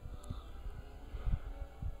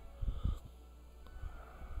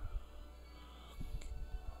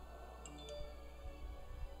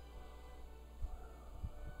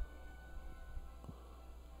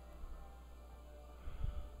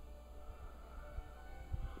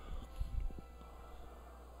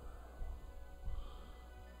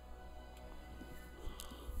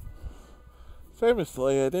 Sorry, Miss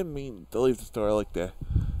Leia, I didn't mean to leave the store like that.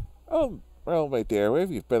 Oh, well, my dear, where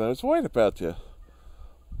have you been? I was worried about you.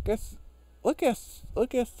 Look at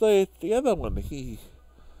the other one.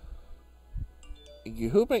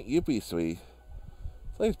 Who might you be, sweetie?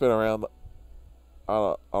 Slay's been around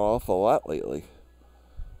an awful lot lately.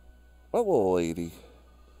 What little lady?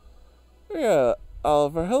 Yeah,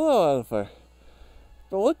 Oliver. Hello, Oliver.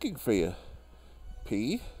 Been looking for you.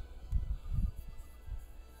 P?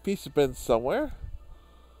 Peace has been somewhere?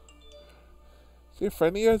 See a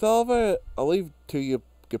friend of yours, Oliver? I'll leave till you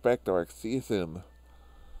get back to work. See you soon.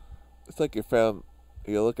 It's like you found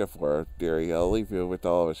who you're looking for, dearie. I'll leave you with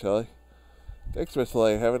Oliver, shall I? Thanks, Miss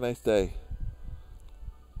Leia. Have a nice day.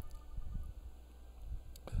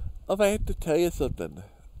 Oliver, I have to tell you something.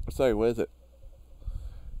 I'm sorry, what is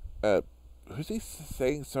it? Who's he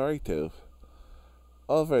saying sorry to?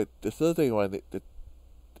 Oliver, the silly one,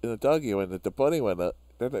 the doggy one, the bunny one,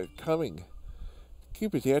 they're coming.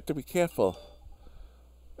 Keepers, you have to be careful.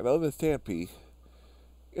 I don't understand, P.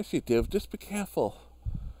 Yes, you do. Just be careful.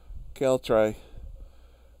 Okay, I'll try.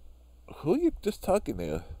 Who are you just talking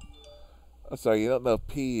to? I'm sorry, you don't know about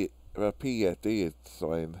P yet, do you,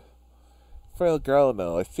 swine? Frail girl,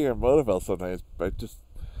 no. I see her in Motorville sometimes, but I just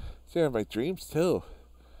see her in my dreams, too.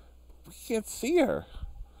 We can't see her.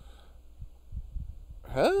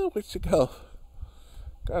 Huh? Where'd she go?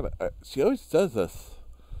 God, she always does this.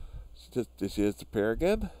 Did she disappear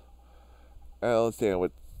again? I don't understand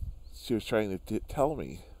what she was trying to tell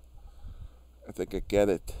me. I think I get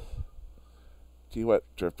it. Gee, what,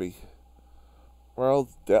 Drippy? World,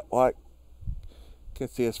 that lot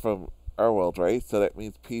can't see us from our world, right? So that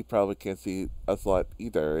means P probably can't see us a lot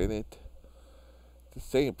either, ain't it? The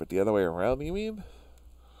same, but the other way around, you mean?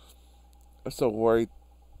 I'm so worried.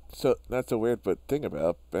 So, not so weird, but think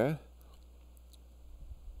about, eh?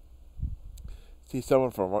 See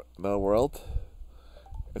someone from another world?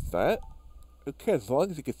 It's not? Who cares? As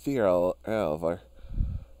long as you can see her, Oliver.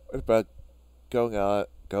 What about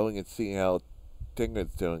going and seeing how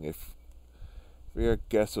Tingred's doing? If your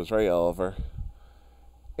guess was right, Oliver.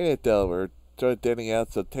 Ain't it, though? We're throwing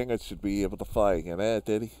out, so Tingred should be able to fly again,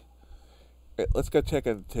 did he? Right, let's go check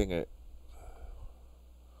on Tingred.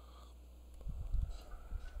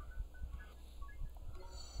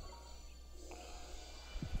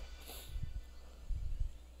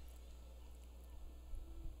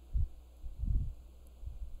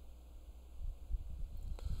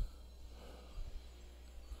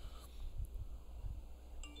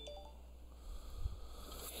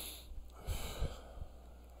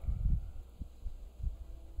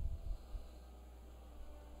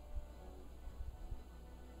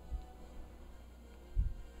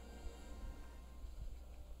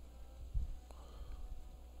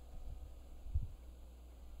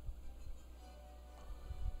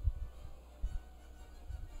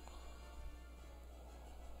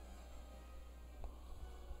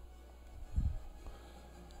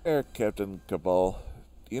 There, Captain Cabal.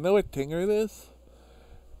 Do you know what Tingred is?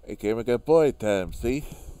 It came a good boy time, see?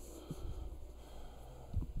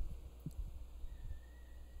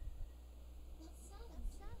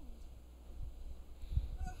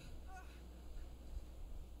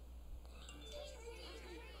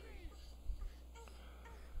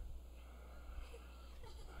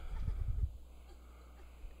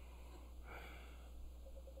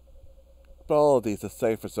 But all of these are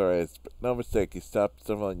safe as our eyes. But no mistake, he stopped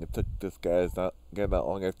someone and took this guy's not again not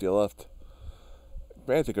long after you left.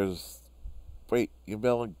 Magic was. Wait, you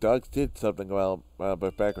meddling dogs did something while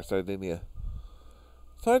backwards, didn't you?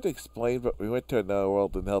 It's hard to explain, but we went to another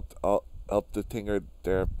world and helped the Tinger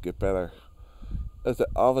there get better. As the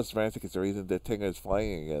office magic is the reason the Tinger is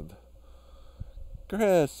flying again.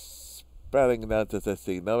 Grass sprouting nonsense I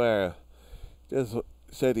see. No matter. Just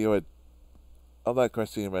said you would. I'm not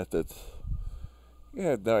questioning your methods. You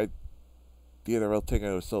had no idea the real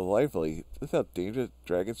Tinger was so lively. This is how dangerous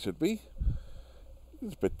dragons should be.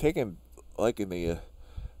 It's been taken liking to you.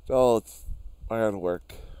 It's my hard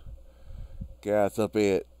work. Yeah, so be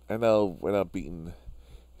it. I know when I'm beaten.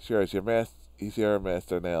 Sure, he's your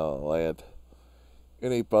master now, lad.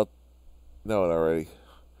 You need both know it already.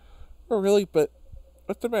 Oh, really? But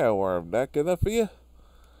what's the matter, Worm? Not good enough for you?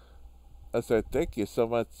 I said, thank you so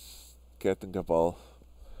much, Captain Cabal.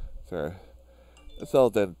 Sir. That's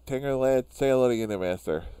all then. Tinger, lad, say hello to your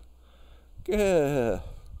master. Good.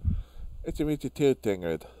 Nice to meet you too,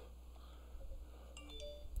 Tingred.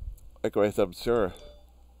 Likewise, I'm sure.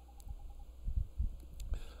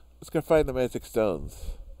 Let's go find the magic stones.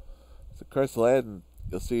 So, cross land, and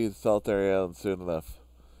you'll see the solitary island soon enough.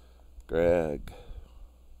 Greg.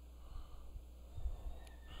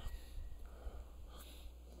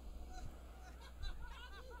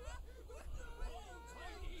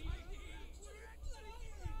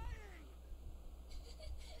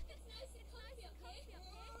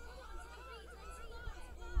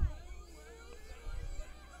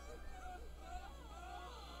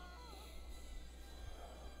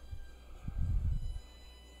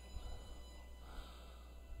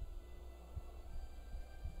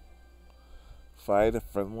 Find the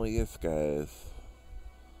friendliest guys.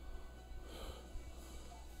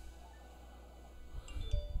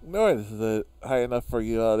 No, this is high enough for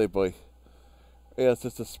you, holiday boy. Yeah, it's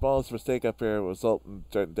just the smallest mistake up here will result in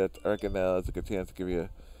certain death. I reckon now there's a good chance to give you a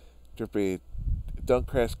drippy. Don't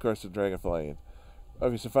crash course in dragon flying.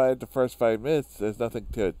 If you survive the first 5 minutes, there's nothing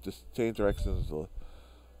to it. Just change directions to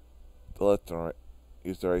the left and right.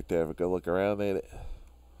 Use the right to have a good look around at it.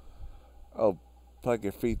 Oh, plug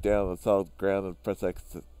your feet down on the solid ground and press X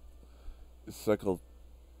to circle.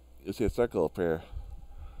 You see a circle appear.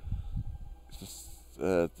 It's just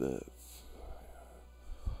the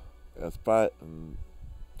spot, and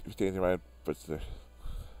if you change your mind, push the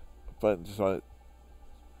button. Just want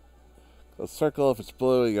a circle. If it's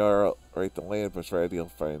blue, you're right to land. If it's red, you'll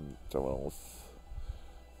find someone else.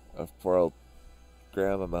 A poor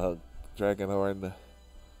ground on the dragon horn.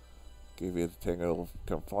 Give you the tingle,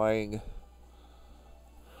 come flying.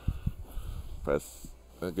 Press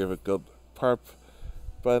and give it a good parp.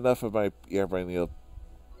 But enough of my airbrain, you'll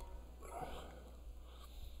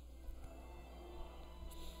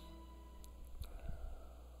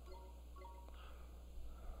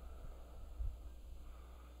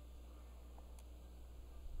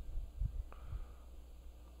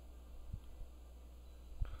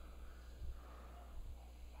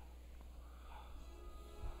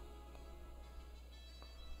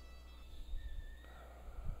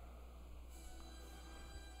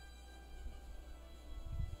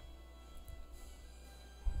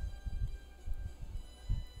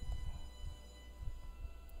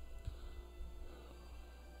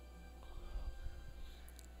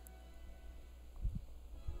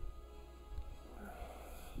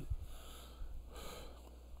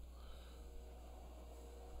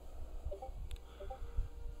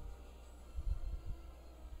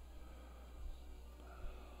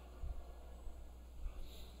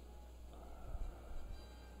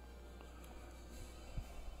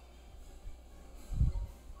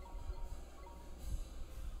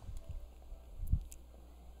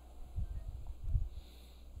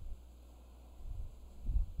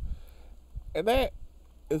And that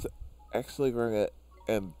is actually going to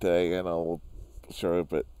end today, and I'll show it,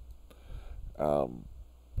 but um,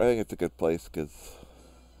 I think it's a good place because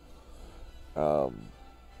um,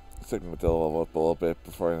 it's going to level up a little bit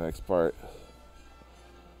before the next part.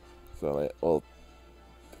 So, well,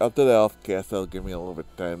 I'll do the off cast. That'll give me a little bit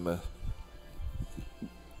of time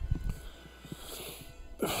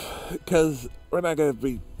because we're not going to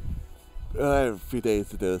be. I have a few days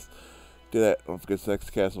to do this. Do that. Because next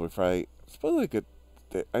cast will be Friday. It's probably a good.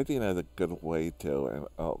 I think that's a good way to, and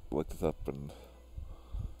I'll look this up and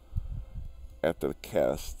after the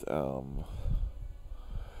cast.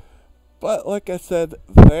 But like I said,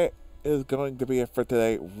 that is going to be it for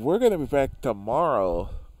today. We're going to be back tomorrow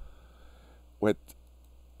with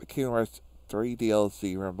Kingdom Hearts 3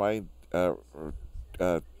 DLC, Remind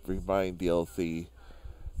DLC.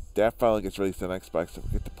 That finally gets released on Xbox, so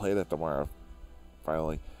we get to play that tomorrow.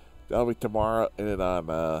 Finally. That'll be tomorrow, and then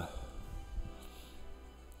on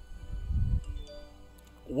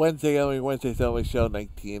Wednesday's only show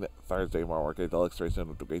 19, Thursday, more work, Deluxe Racing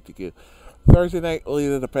with the Great TQ. Thursday night will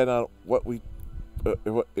either depend on what we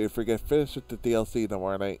if we get finished with the DLC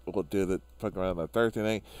tomorrow night, we'll do the Pokemon on Thursday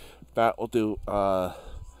night. If not, we'll do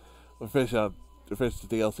we'll finish the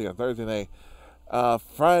DLC on Thursday night.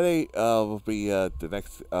 Friday will be the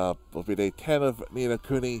next will be day 10 of Nina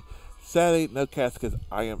Kuni. Saturday, no cast because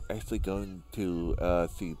I am actually going to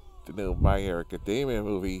see the new My Hero Academia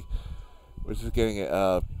movie, which is getting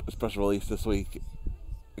a special release this week,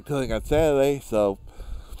 including on Saturday. So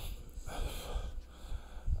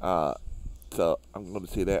I'm going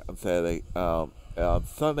to see that on Saturday. On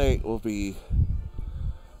Sunday will be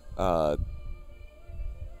more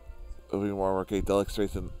Arcade Deluxe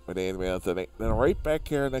Racing with anime on Sunday. Then right back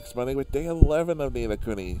here next Monday with day 11 of Nina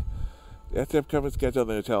Kuni. That's the upcoming schedule on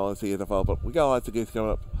the channel and see it evolve. But we got lots of games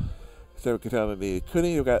coming up. So we can tell Nina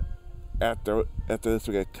Kuni. We got after this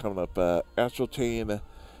we got coming up Astral Chain,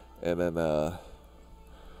 and then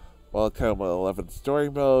Welcome 11 Story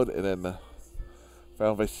Mode, and then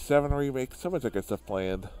Final Fantasy 7 Remake. So much good stuff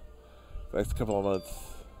planned the next couple of months.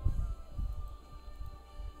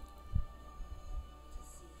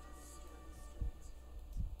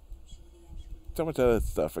 So much other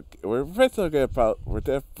stuff. We're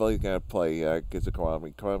definitely gonna play Kids of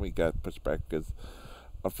Kiwami. Kiwami got pushed back because,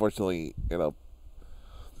 unfortunately,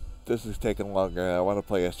 this is taking longer. And I want to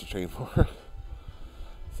play Astral Chain more,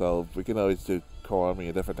 so we can always do Kiwami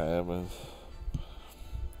a different time.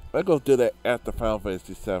 I'll go do that after Final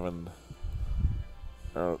Fantasy 7,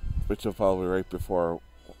 which will probably be right before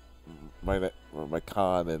my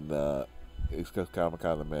con in East Coast Comic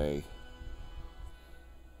Con in May.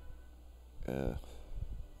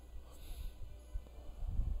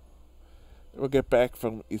 We'll get back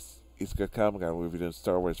from East Coast Comic Con. We'll be doing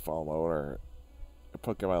Star Wars Fallen Order,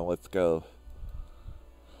 Pokemon Let's Go.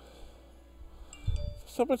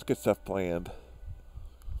 So much good stuff planned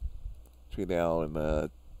between now and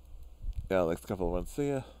next couple of months. See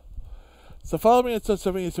ya. So follow me on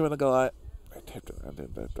social media so when I go live. I did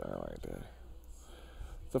that right there.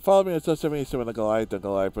 So follow me on social media so when I go live, don't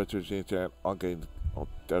go live, but your channel on game. Oh,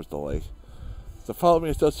 there's the delay. So follow me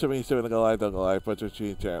on social media so when I go live, don't go live, but your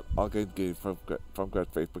channel on game from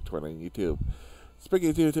Facebook, Twitter, and YouTube. Speaking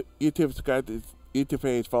of YouTube, subscribe to the YouTube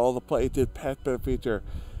page for all the playthroughs, past better feature,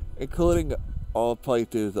 including all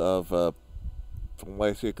playthroughs of from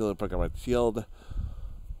last year, including Pokemon Shield,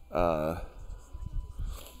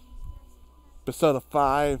 Persona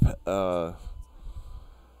 5,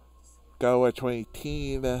 GoWare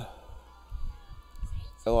 2018,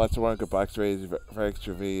 and lots of more good box raids for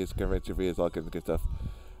extra videos, convention videos, all kinds of good stuff.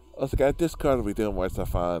 Also got Discord, we'll be doing more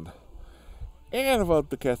stuff on. And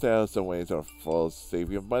about the cast out some ways to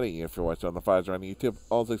save you money if you're watching on the files or on YouTube.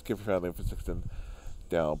 All things can be found in the section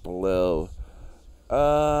down below.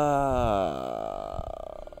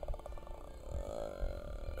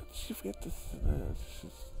 Did she forget this?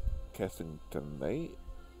 She's casting tonight?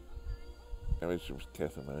 I mean, she was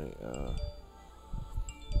casting tonight.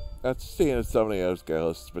 That's seeing so many other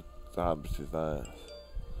girls, but she's not.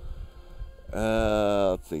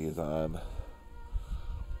 Let's see, he's on.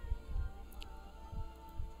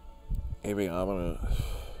 Maybe I'm gonna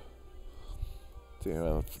see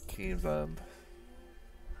how the team's on.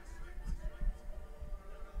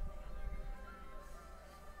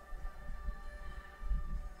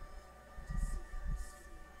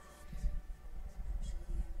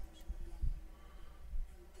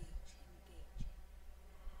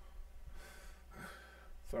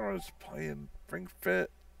 Someone's playing Ring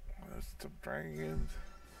Fit. Some dragons.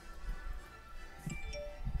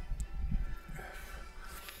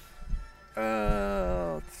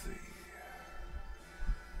 Let's see.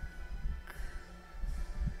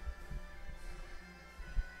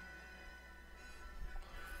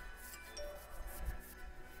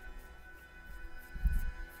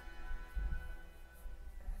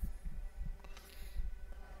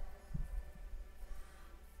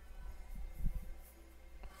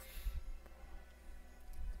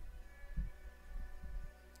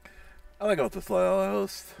 I'm gonna go with this loyal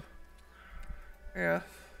host. Yeah.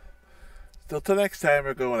 Till next time,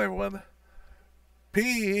 we're going, everyone.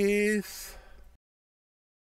 Peace.